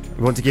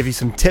 we want to give you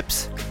some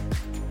tips.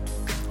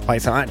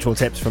 Like some actual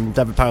tips from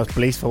Dyfed Powers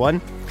Police for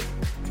one.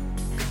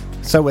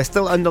 So we're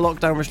still under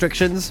lockdown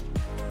restrictions.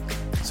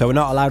 So So we're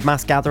not allowed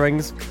mass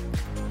gatherings.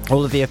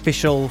 All of the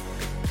official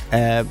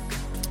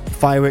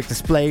firework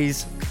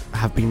displays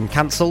have been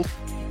cancelled.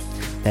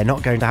 They're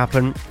not going to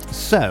happen.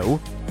 So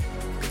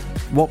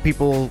what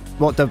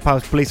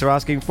Dyfed Police are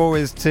asking for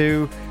is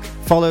to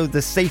follow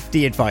the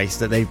safety advice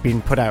that they've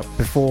been put out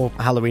before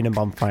Halloween and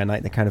Bonfire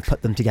Night. They kind of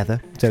put them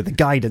together. So the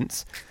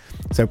guidance.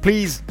 So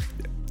please,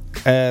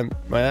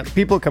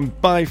 people can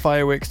buy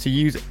fireworks to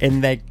use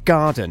in their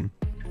garden.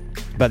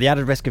 But the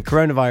added risk of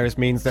coronavirus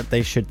means that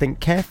they should think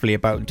carefully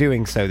about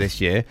doing so this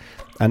year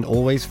and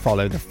always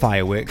follow the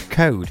firework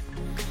code.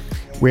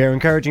 We are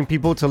encouraging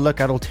people to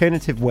look at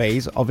alternative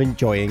ways of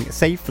enjoying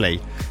safely.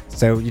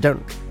 So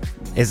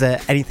is there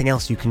anything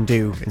else you can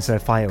do instead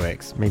of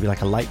fireworks? Maybe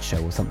like a light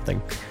show or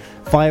something.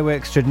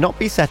 Fireworks should not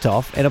be set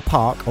off in a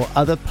park or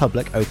other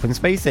public open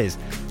spaces.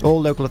 All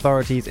local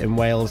authorities in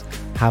Wales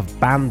have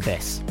banned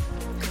this.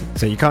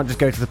 So you can't just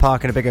go to the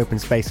park in a big open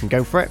space and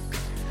go for it.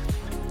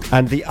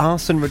 And the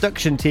arson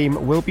reduction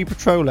team will be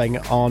patrolling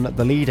on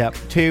the lead up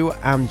to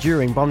and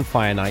during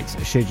bonfire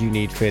nights should you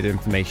need further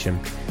information.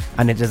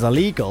 And it is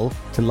illegal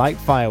to light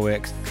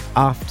fireworks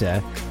after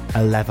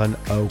 11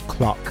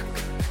 o'clock.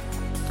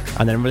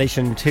 And then in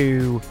relation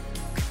to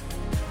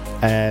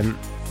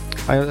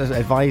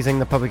advising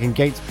the public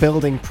against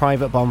building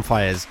private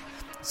bonfires.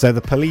 So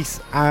the police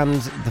and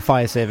the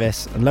fire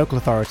service and local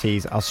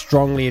authorities are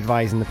strongly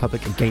advising the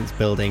public against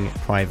building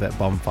private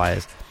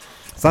bonfires.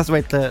 So that's the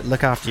way to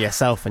look after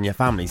yourself and your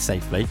family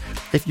safely.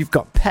 If you've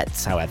got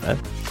pets, however,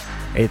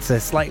 it's a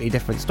slightly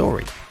different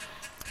story.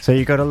 So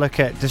you've got to look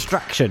at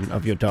distraction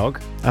of your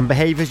dog and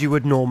behave as you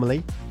would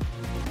normally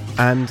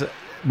and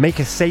make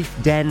a safe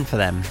den for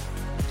them.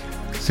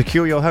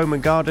 Secure your home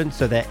and garden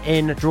so they're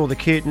in, draw the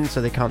curtain so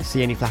they can't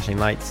see any flashing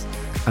lights,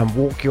 and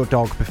walk your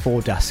dog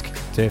before dusk.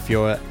 So if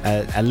you're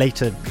a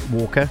later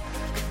walker,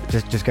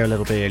 just go a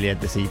little bit earlier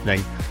this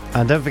evening.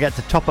 And don't forget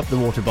to top up the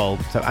water bowl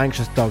so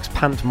anxious dogs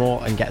pant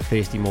more and get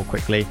thirsty more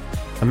quickly.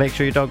 And make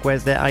sure your dog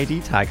wears their ID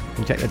tag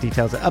and check their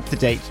details are up to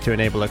date to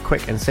enable a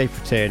quick and safe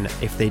return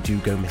if they do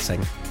go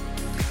missing.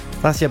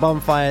 That's your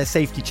bonfire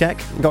safety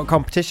check. We've got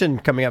competition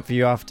coming up for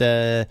you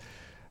after...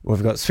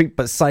 We've got Sweet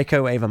But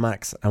Psycho, Ava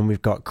Max, and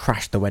we've got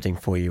Crash the Wedding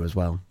for you as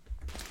well.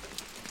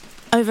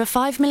 Over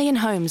 5 million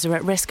homes are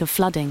at risk of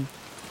flooding,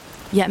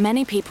 yet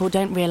many people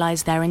don't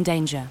realise they're in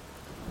danger.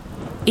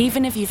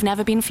 Even if you've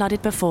never been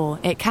flooded before,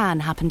 it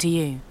can happen to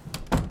you.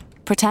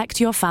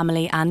 Protect your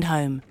family and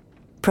home.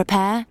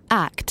 Prepare,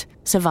 act,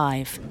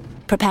 survive.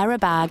 Prepare a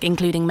bag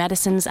including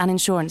medicines and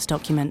insurance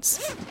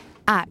documents.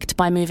 Act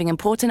by moving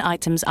important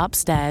items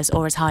upstairs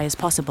or as high as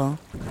possible.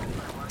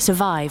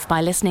 Survive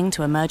by listening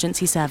to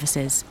emergency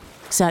services.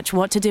 Search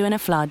what to do in a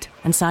flood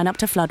and sign up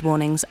to flood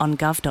warnings on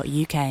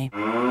gov.uk.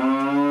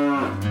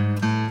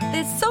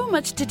 There's so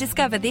much to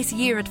discover this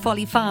year at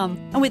Folly Farm.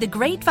 And with a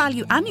great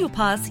value annual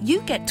pass,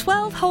 you get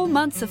 12 whole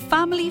months of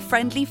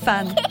family-friendly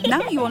fun.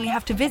 Now you only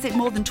have to visit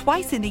more than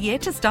twice in the year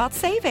to start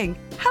saving.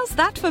 How's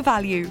that for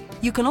value?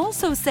 You can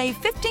also save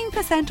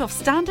 15% off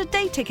standard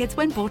day tickets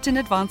when bought in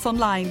advance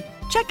online.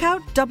 Check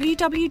out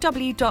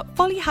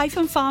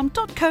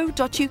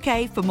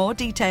www.folly-farm.co.uk for more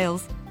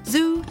details.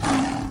 Zoo,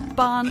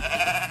 barn,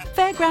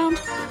 fairground,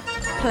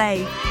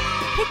 play.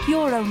 Pick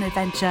your own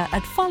adventure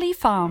at Folly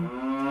Farm.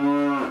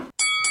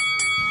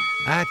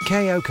 At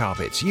KO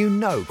Carpets, you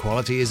know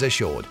quality is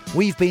assured.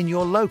 We've been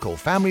your local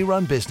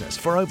family-run business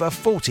for over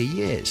 40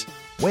 years.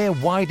 We're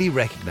widely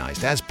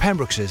recognised as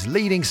Pembrokeshire's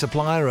leading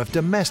supplier of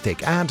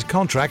domestic and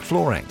contract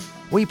flooring.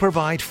 We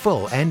provide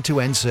full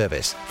end-to-end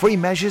service, free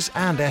measures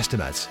and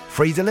estimates,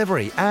 free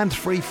delivery and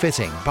free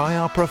fitting by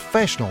our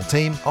professional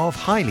team of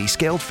highly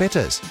skilled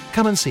fitters.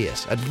 Come and see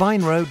us at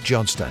Vine Road,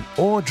 Johnston,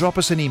 or drop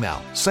us an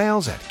email,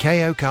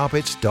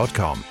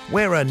 sales@kocarpets.com.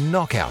 We're a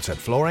knockout at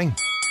flooring.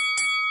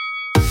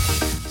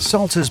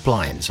 Salters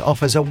Blinds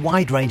offers a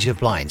wide range of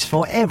blinds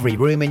for every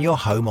room in your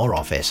home or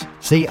office.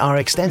 See our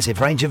extensive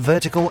range of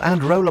vertical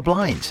and roller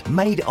blinds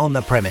made on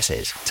the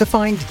premises to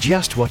find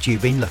just what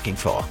you've been looking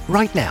for.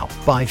 Right now,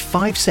 buy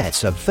 5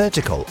 sets of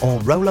vertical or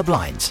roller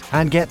blinds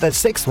and get the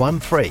 6th one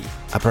free.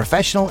 A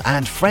professional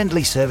and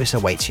friendly service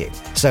awaits you.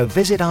 So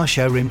visit our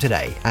showroom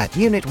today at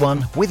Unit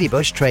 1,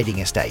 Withybush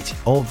Trading Estate,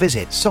 or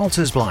visit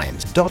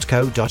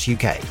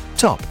saltersblinds.co.uk.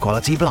 Top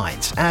quality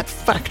blinds at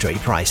factory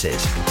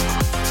prices.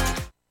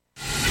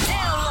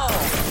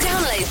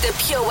 The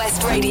Pure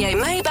West Radio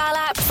mobile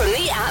app from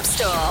the App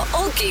Store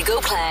or Google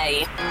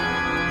Play.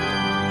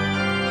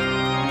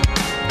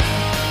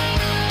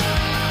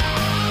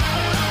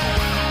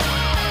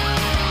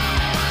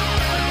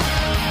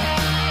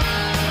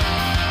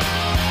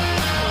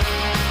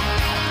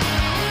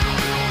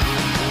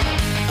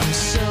 I'm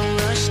so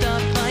rushed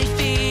off my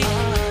feet,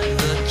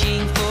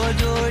 looking for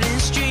Gordon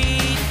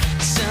Street.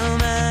 So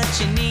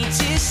much I need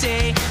to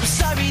say. I'm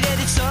sorry that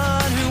it's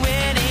on her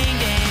wedding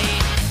day,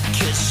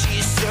 'cause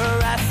she's so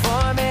right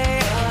for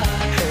me.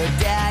 Her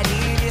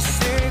daddy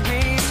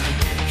disagrees.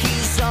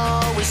 He's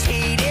always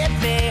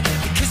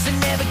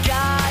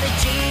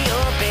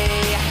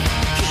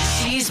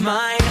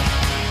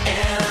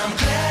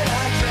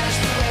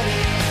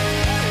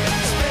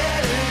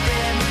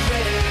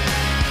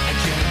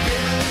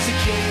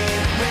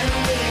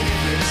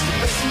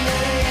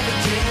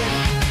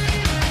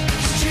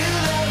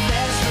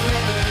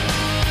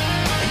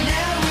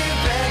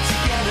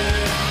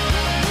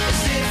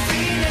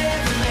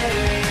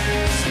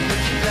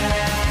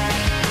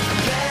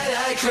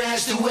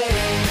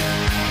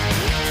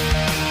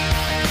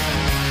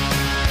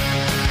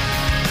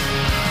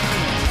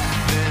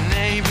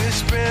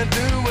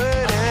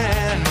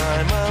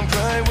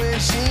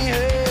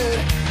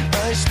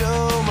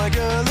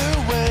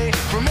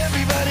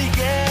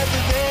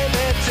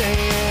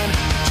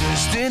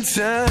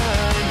time.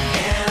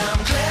 And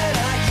I'm glad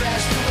I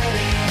crashed the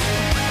wedding.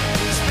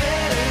 It's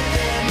better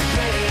than the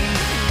wedding.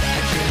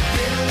 I could have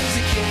been a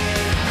loser kid,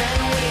 ran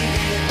away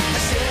here,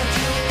 instead of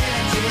doing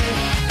acting.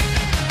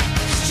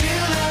 'Cause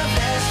true love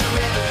lasts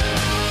forever,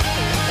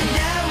 and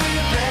now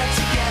we're back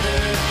together,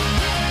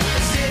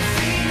 as if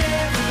we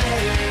never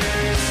met.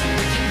 So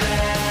looking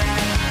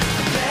back,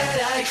 I'm glad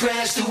I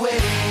crashed the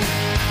wedding.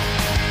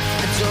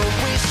 I don't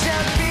wish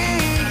I'm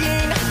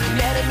being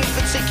mad at me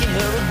for taking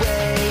her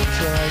away,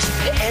 'cause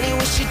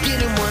anyway she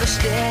didn't wanna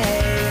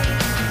stay.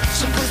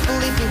 So please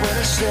believe me when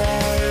I say,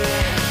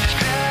 just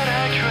glad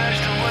I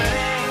crashed the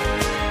wedding.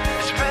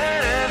 It's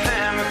better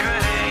than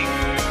regretting.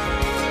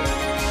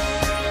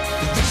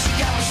 When she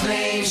got was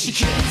lame, she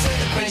couldn't take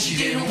the pain. She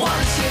didn't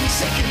wanna say me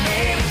second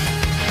name.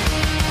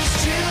 'Cause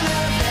true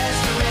love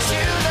lasts forever.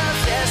 True love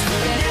lasts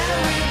forever. Now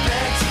we're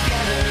back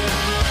together.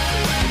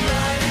 You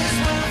might as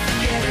well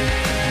forget it.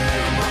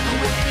 Walk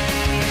away.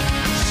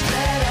 Just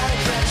glad I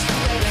crashed the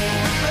wedding.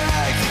 We're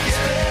back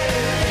together.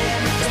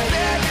 It's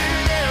better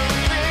than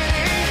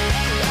regretting.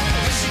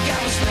 When she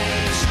got was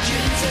lame, she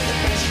couldn't take the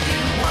pain. She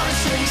didn't wanna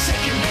say me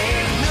second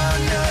name. No,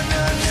 no,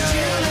 no, no.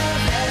 True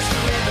love lasts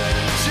forever.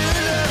 True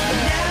love.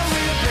 And now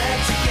we're back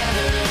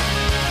together.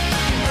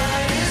 You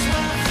might as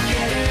well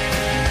forget it.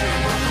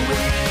 Walk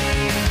away.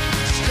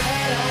 Just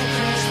glad I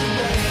crashed the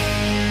wedding.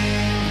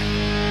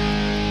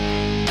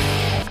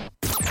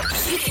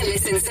 You can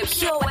listen to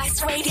Pure West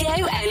Radio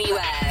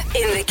anywhere.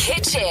 In the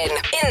kitchen,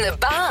 in the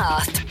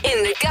bath, in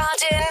the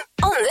garden,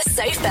 on the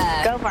sofa.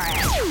 Go for it.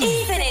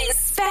 Even in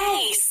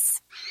space.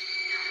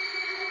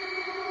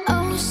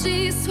 Oh,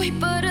 she's sweet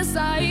but a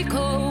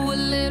psycho, a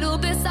little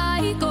bit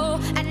psycho.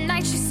 At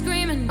night she's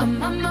screaming,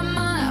 I'm on my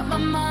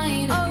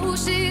mind. Oh,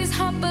 she's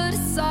hot but a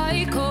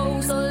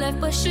psycho, so left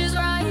but she's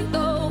right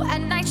though.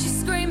 At night she's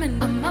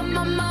screaming, I'm on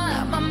my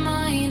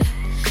mind.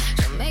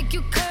 She'll make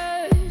you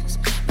curse,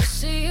 but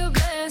she a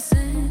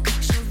blessing.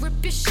 She'll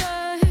rip your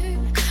shirt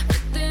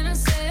within a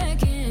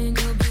second.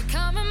 You'll be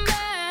coming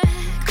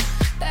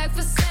back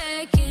for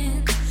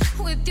seconds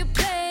with your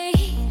play.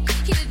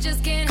 You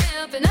just can't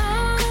help it.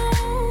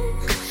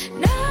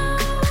 No,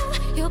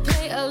 you'll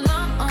play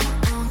along.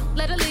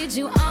 Let her lead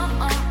you on.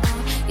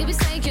 You'll be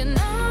saying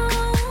no,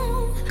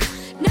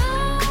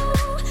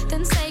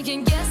 then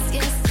saying yes,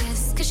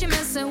 'cause you're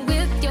messing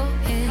with your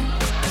head.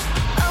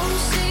 Oh,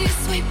 she's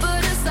sweet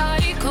but a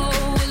psycho,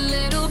 a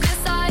little bit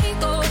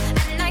psycho.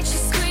 At night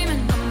she's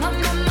screaming, I'm on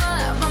my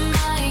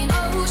mind.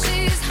 Oh,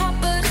 she's hot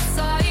but a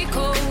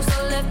psycho, so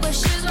left but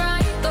she's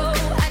right though.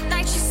 At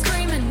night she's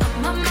screaming,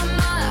 I'm on my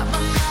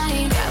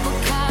mind. Grab a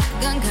cop,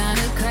 gun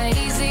kinda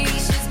crazy.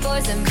 She's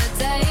poison but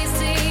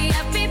tasty.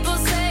 And people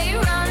say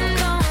run,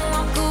 don't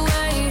walk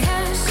away.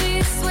 Yeah,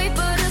 she's sweet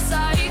but a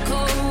psycho,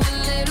 a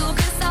little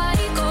bit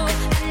psycho.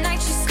 At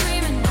night she's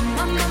screaming, I'm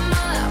on my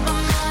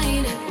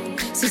mind.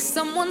 See,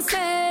 someone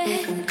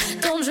said,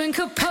 don't drink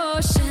her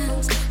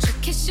potions. She'll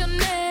kiss your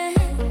neck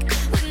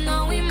with no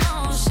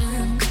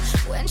emotion.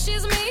 When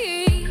she's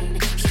mean,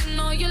 you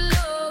know you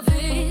love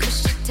it, 'cause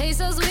she tastes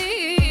so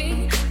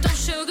sweet. Don't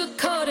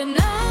sugarcoat it,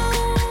 no.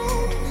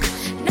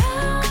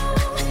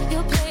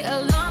 You'll play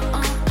along.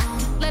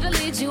 Let her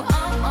lead you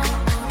on.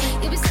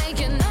 You'll be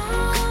saying no.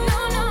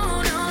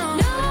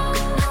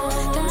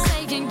 Then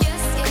saying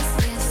yes,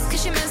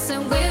 'cause you're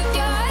messing with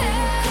your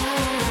head.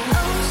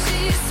 Oh,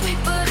 she's sweet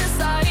but a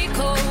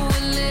psycho,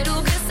 a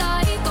little bit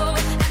psycho.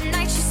 At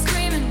night she's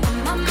screaming, I'm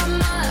on my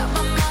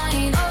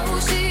mind. Oh,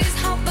 she's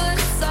hot but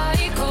a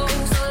psycho,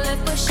 so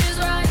left but she's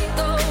right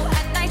though.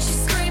 At night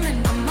she's screaming,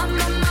 I'm on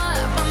my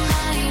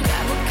mind.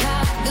 Grab a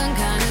cop, gun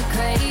kinda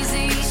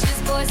crazy. She's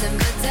poison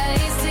but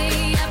tasty.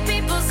 And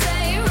people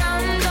say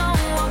run,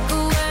 don't walk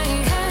away.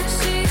 'Cause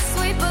she's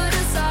sweet but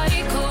a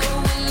psycho,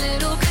 a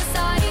little bit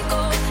psycho.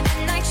 At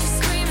night she's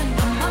screaming,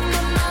 I'm on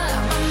my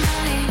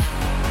mind.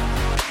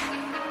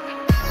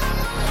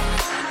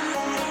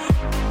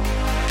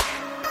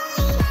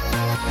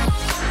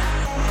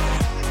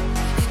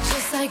 You're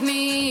just like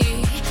me,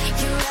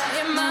 you're out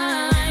your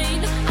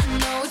mind. I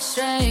know it's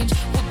strange,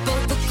 we're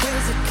both the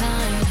crazy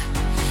kind.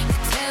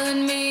 You're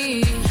telling me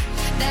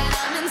that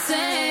I'm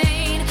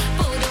insane,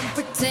 but don't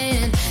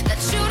pretend that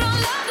you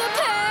don't love the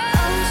pain.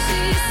 Oh,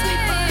 she's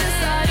sweet but a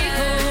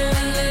psycho,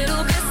 a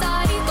little bit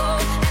psycho.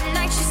 At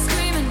night she's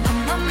screaming, I'm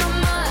on my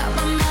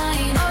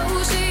mind.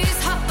 Oh, she's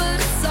hot but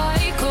a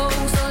psycho,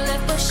 so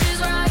left but she's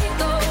right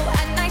though.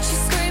 At night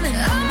she's screaming,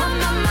 I'm on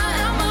my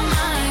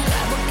mind.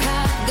 Grab a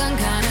cop, gun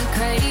kinda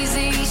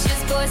crazy.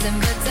 She's poison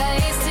but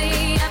tasty.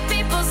 And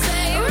people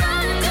say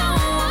run,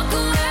 don't walk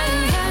away.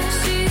 Yeah,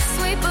 she's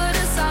sweet but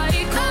a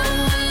psycho,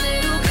 a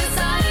little bit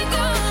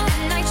psycho.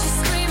 At night she's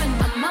screaming,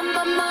 I'm on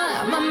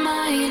my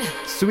mind.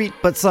 Sweet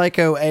but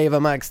Psycho, Ava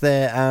Max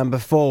there, and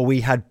before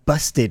we had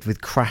Busted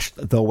with Crashed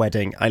the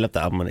Wedding. I loved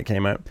that album when it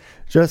came out.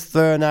 Just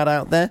throwing that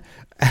out there.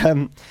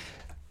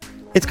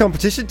 It's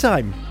competition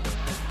time.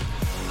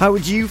 How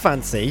would you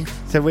fancy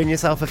to win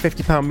yourself a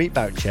 £50 meat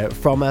voucher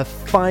from a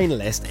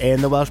finalist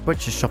in the Welsh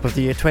Butchers Shop of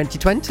the Year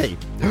 2020?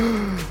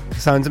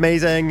 Sounds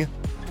amazing.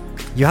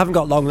 You haven't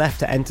got long left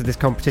to enter this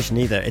competition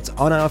either. It's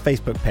on our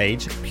Facebook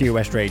page, Pure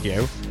West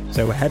Radio.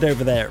 So head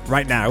over there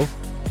right now.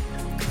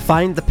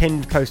 Find the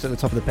pinned post at the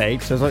top of the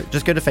page. So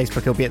just go to Facebook,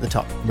 it'll be at the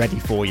top, ready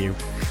for you.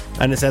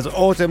 And it says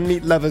Autumn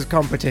Meat Lovers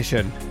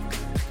Competition.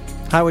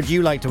 How would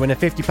you like to win a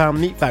 £50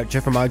 meat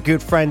voucher from our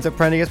good friends at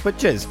Prendergast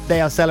Butchers?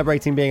 They are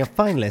celebrating being a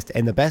finalist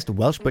in the Best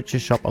Welsh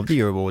Butchers Shop of the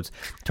Year Awards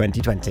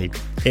 2020.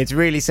 It's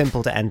really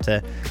simple to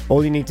enter.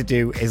 All you need to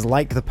do is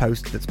like the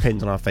post that's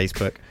pinned on our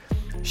Facebook,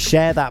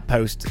 share that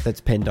post that's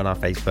pinned on our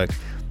Facebook,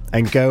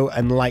 and go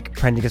and like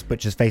Prendergast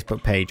Butchers'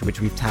 Facebook page, which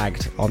we've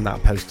tagged on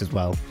that post as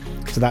well.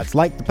 So that's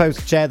like the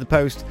post, share the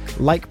post,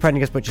 like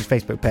Prendergast Butchers'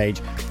 Facebook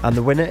page, and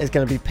the winner is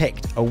going to be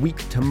picked a week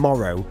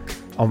tomorrow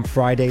on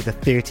Friday the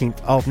 13th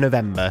of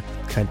November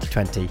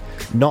 2020.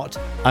 Not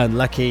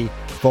unlucky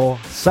for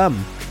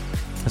some.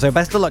 So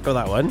best of luck with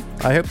that one.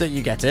 I hope that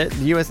you get it.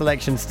 The US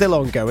election's still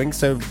ongoing,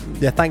 so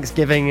the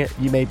Thanksgiving,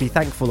 you may be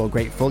thankful or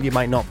grateful, you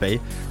might not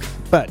be,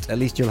 but at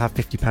least you'll have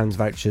 £50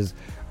 vouchers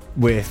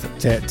worth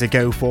to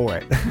go for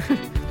it.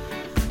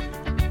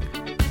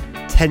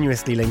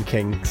 Tenuously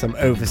linking some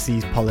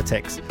overseas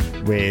politics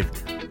with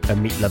a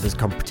meat lovers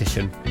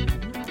competition.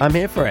 I'm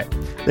here for it.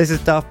 This is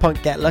Daft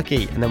Punk Get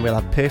Lucky, and then we'll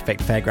have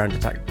perfect fairground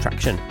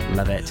attraction.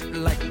 Love it.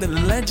 Like the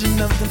legend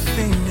of the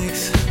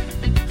phoenix,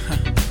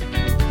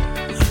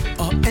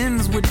 all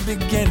ends with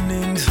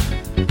beginnings.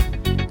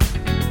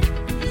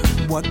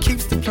 What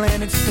keeps the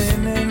planet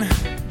spinning?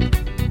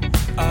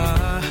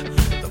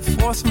 The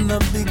force from the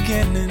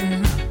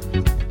beginning.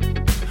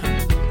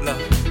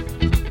 Love.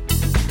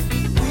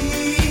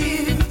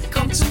 We've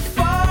come too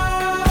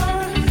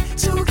far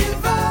to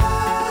give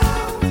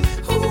up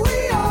who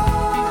we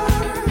are.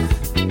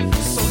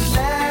 So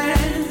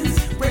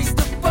let's raise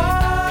the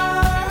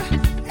bar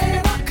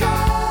and our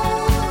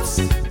cups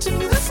to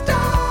the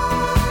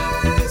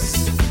stars.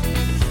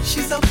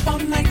 She's up all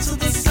night to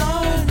the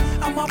sun.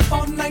 I'm up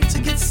all night to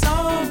get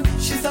some.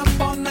 She's up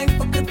all night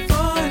for good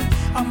fun.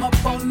 I'm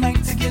up all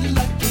night to get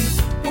lucky.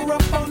 We're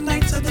up all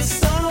night to the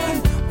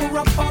sun. We're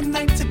up all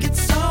night to get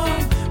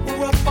some.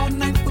 We're up all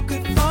night for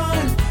good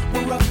fun.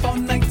 We're up all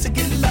night to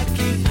get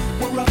lucky.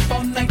 We're up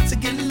all night to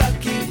get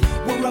lucky.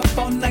 We're up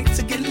all night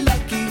to get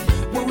lucky.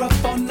 We're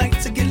up all night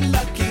to get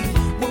lucky.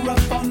 We're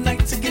up all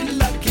night to get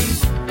lucky.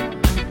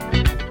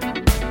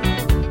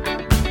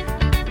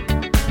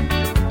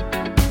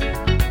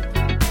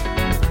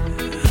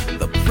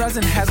 The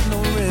present has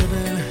no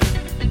ribbon.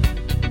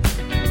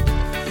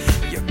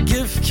 Your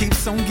gift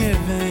keeps on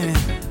giving.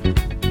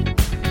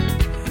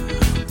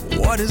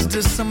 What is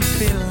this I'm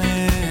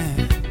feeling?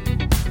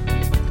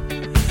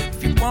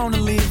 If you wanna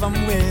leave, I'm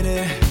with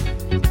it.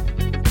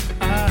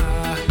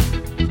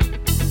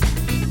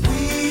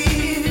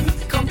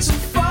 We've come too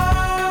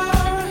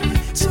far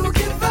to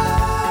give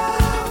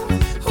up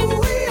who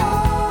we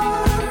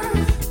are.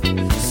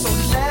 So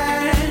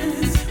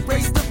let's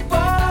raise the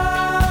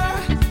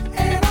bar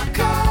and our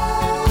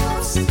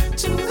cups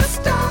to the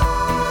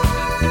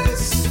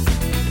stars.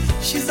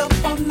 She's up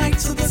all night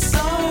to the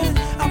sun.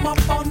 I'm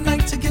up all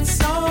night to get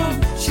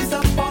some. She's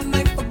up all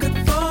night for good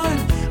fun.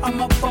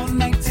 I'm up all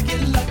night to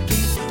get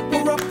lucky.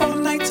 We're up all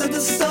night to the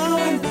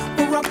sun.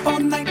 We're up all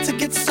night to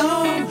get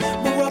some.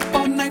 We're up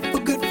all night for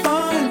good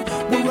fun.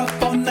 We're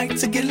up all night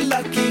to get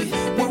lucky.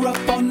 We're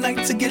up all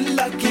night to get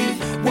lucky.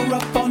 We're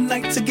up all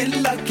night to get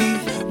lucky.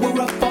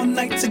 We're up all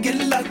night to get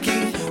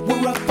lucky.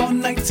 We're up all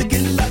night to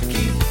get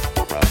lucky.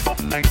 We're up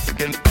all night to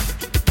get.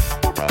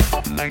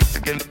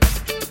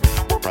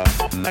 We're up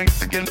all night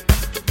to get.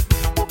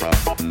 We're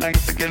up all night to get. We're up all night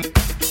to get.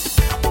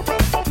 We're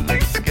up all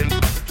night to get.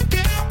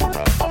 We're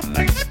up all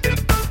night to get.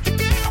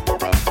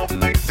 We're up all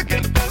night to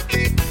get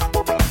lucky.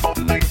 We're up all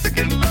night to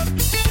get lucky.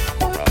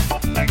 We're up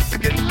all night to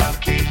get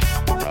lucky.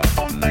 We're up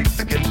all night to get lucky. We're up all night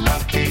to get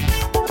lucky.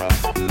 We're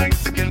up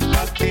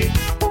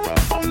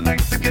all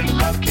night to get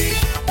lucky.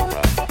 We're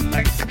up all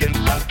night to get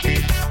lucky.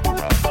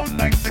 We're up all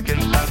night to get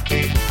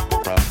lucky.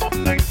 We're up all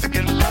night to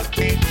get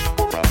lucky.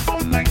 We're up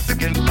all night to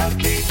get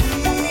lucky.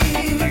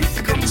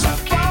 Come so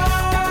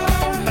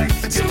far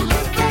to give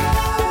up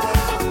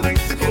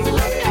who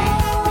we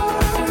are.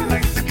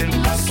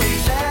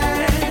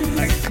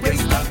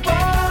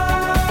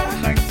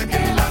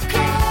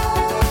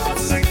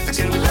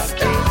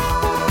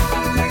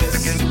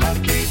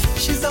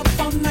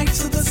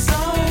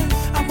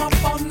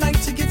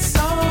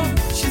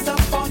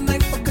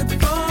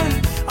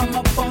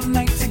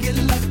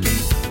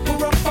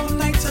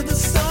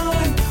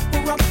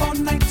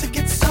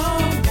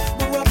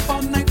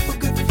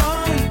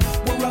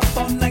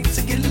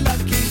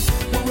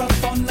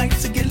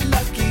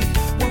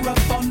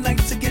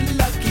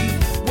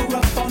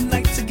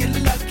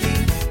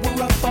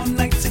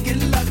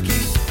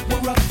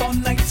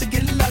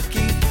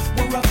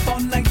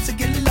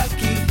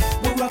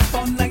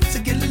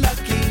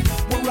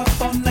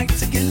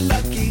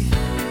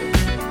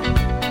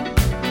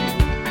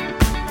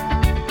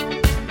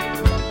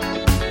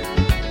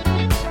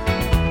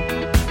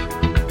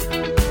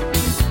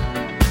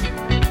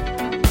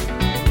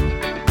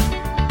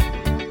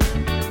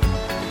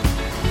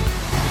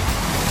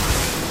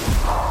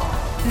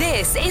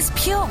 This is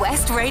Pure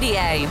West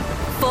Radio.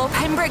 For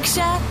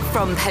Pembrokeshire,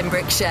 from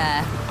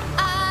Pembrokeshire.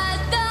 I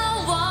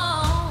don't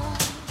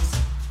want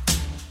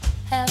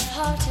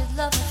half-hearted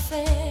love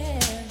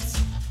affairs.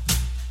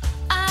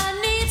 I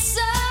need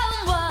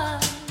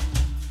someone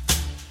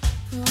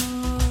who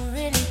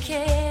really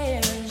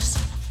cares.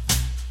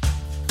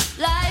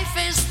 Life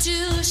is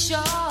too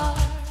short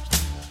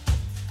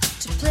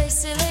to play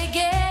silly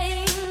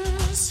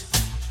games.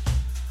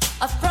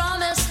 I've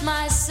promised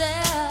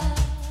myself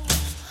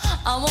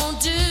I won't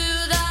do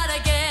that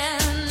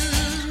again.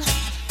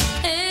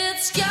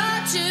 It's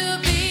got to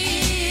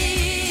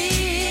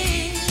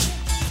be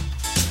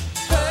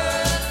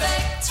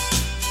perfect.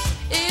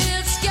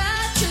 It's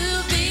got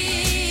to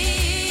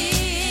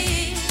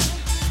be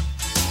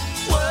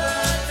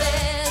worth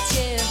it.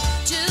 Yeah.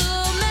 Too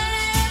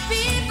many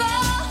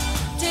people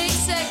take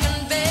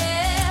second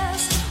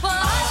best. Well,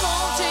 I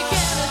won't take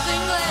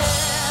anything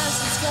less.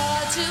 It's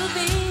got to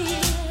be,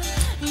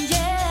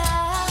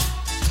 yeah,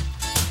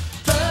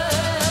 perfect.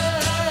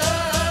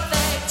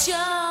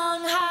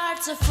 Young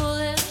hearts are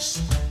foolish.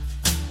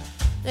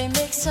 They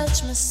make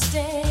such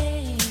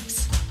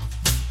mistakes.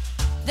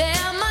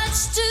 They're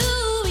much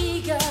too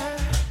eager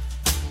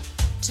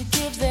to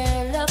give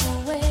their love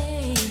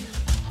away.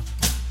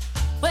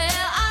 Well,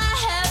 I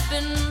have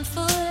been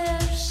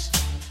foolish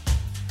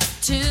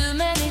too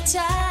many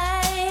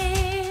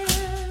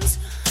times.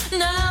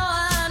 Now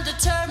I'm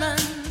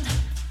determined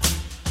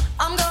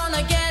I'm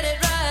gonna get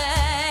it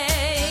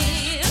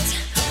right.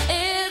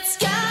 It's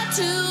got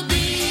to be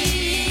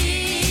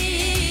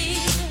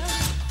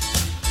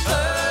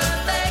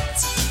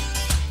perfect.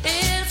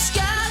 It's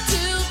got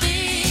to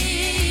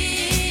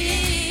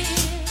be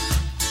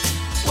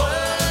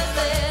worth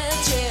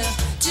it. Yeah.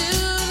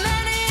 Too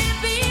many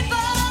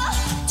people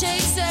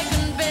take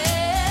second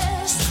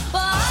best.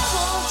 Well, I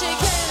won't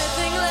take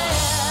anything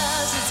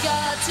less. It's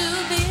got to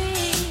be,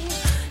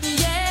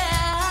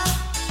 yeah,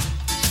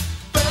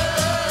 perfect.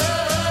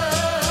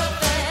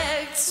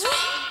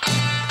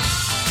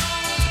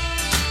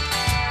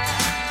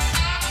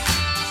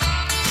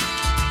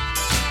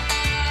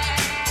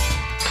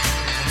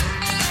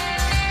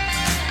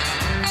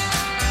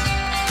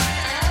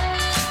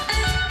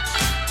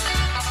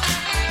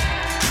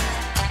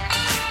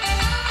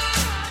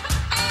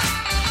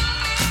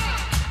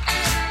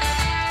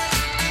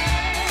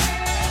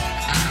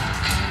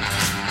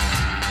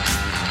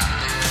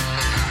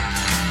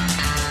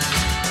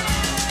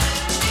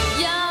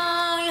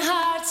 Young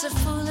hearts are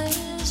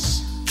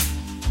foolish.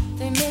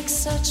 They make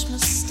such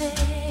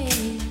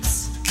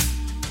mistakes.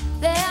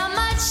 They are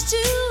much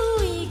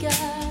too eager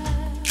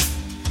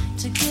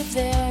to give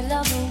their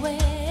love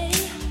away.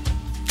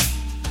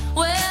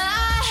 Well,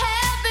 I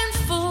have been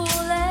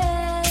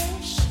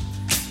foolish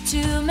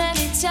too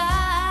many times.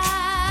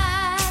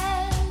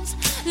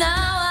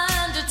 Now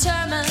I'm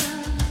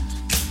determined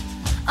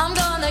I'm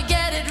gonna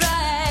get it right.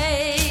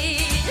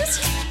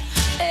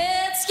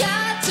 It's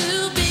got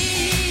to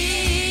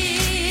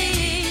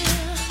be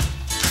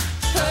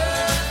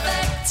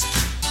perfect.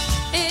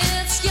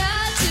 It's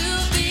got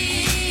to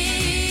be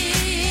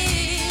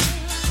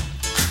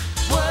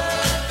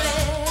worth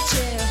it.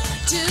 Yeah.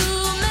 Too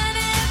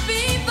many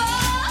people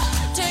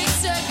take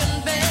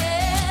second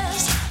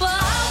best. Well, I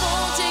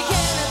won't take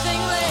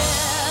anything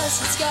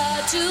less. It's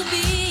got to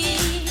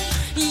be,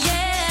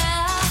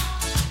 yeah,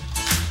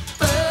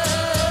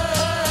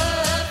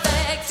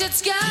 perfect.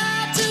 It's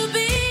got to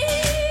be,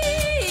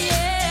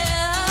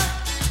 yeah,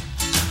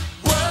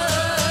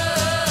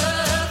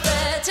 worth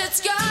it.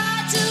 It's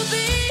got to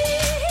be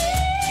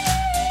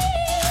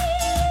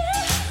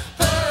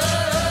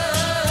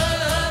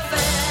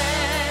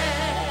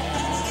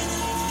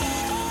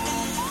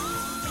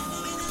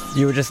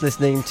You were just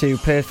listening to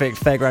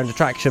Perfect Fairground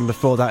Attraction.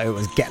 Before that, it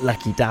was Get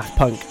Lucky Daft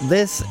Punk.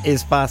 This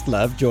is Fast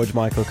Love. George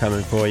Michael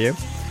coming for you.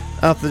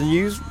 After the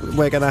news,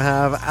 we're going to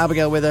have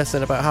Abigail with us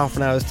in about half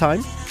an hour's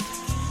time.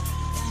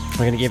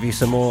 We're going to give you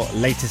some more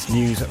latest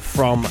news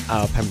from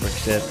our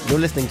Pembrokeshire. You're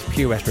listening to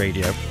Pure West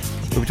Radio.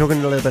 We'll be talking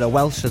a little bit of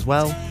Welsh as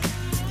well.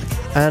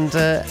 And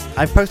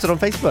I've posted on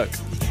Facebook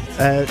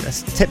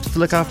tips to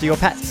look after your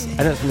pets.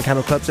 I know it's from the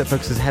Kennel Club, so it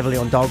focuses heavily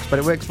on dogs, but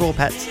it works for all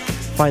pets.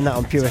 Find that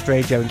on Pure West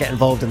Radio and get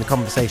involved in the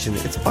conversation.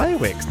 It's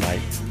fireworks night.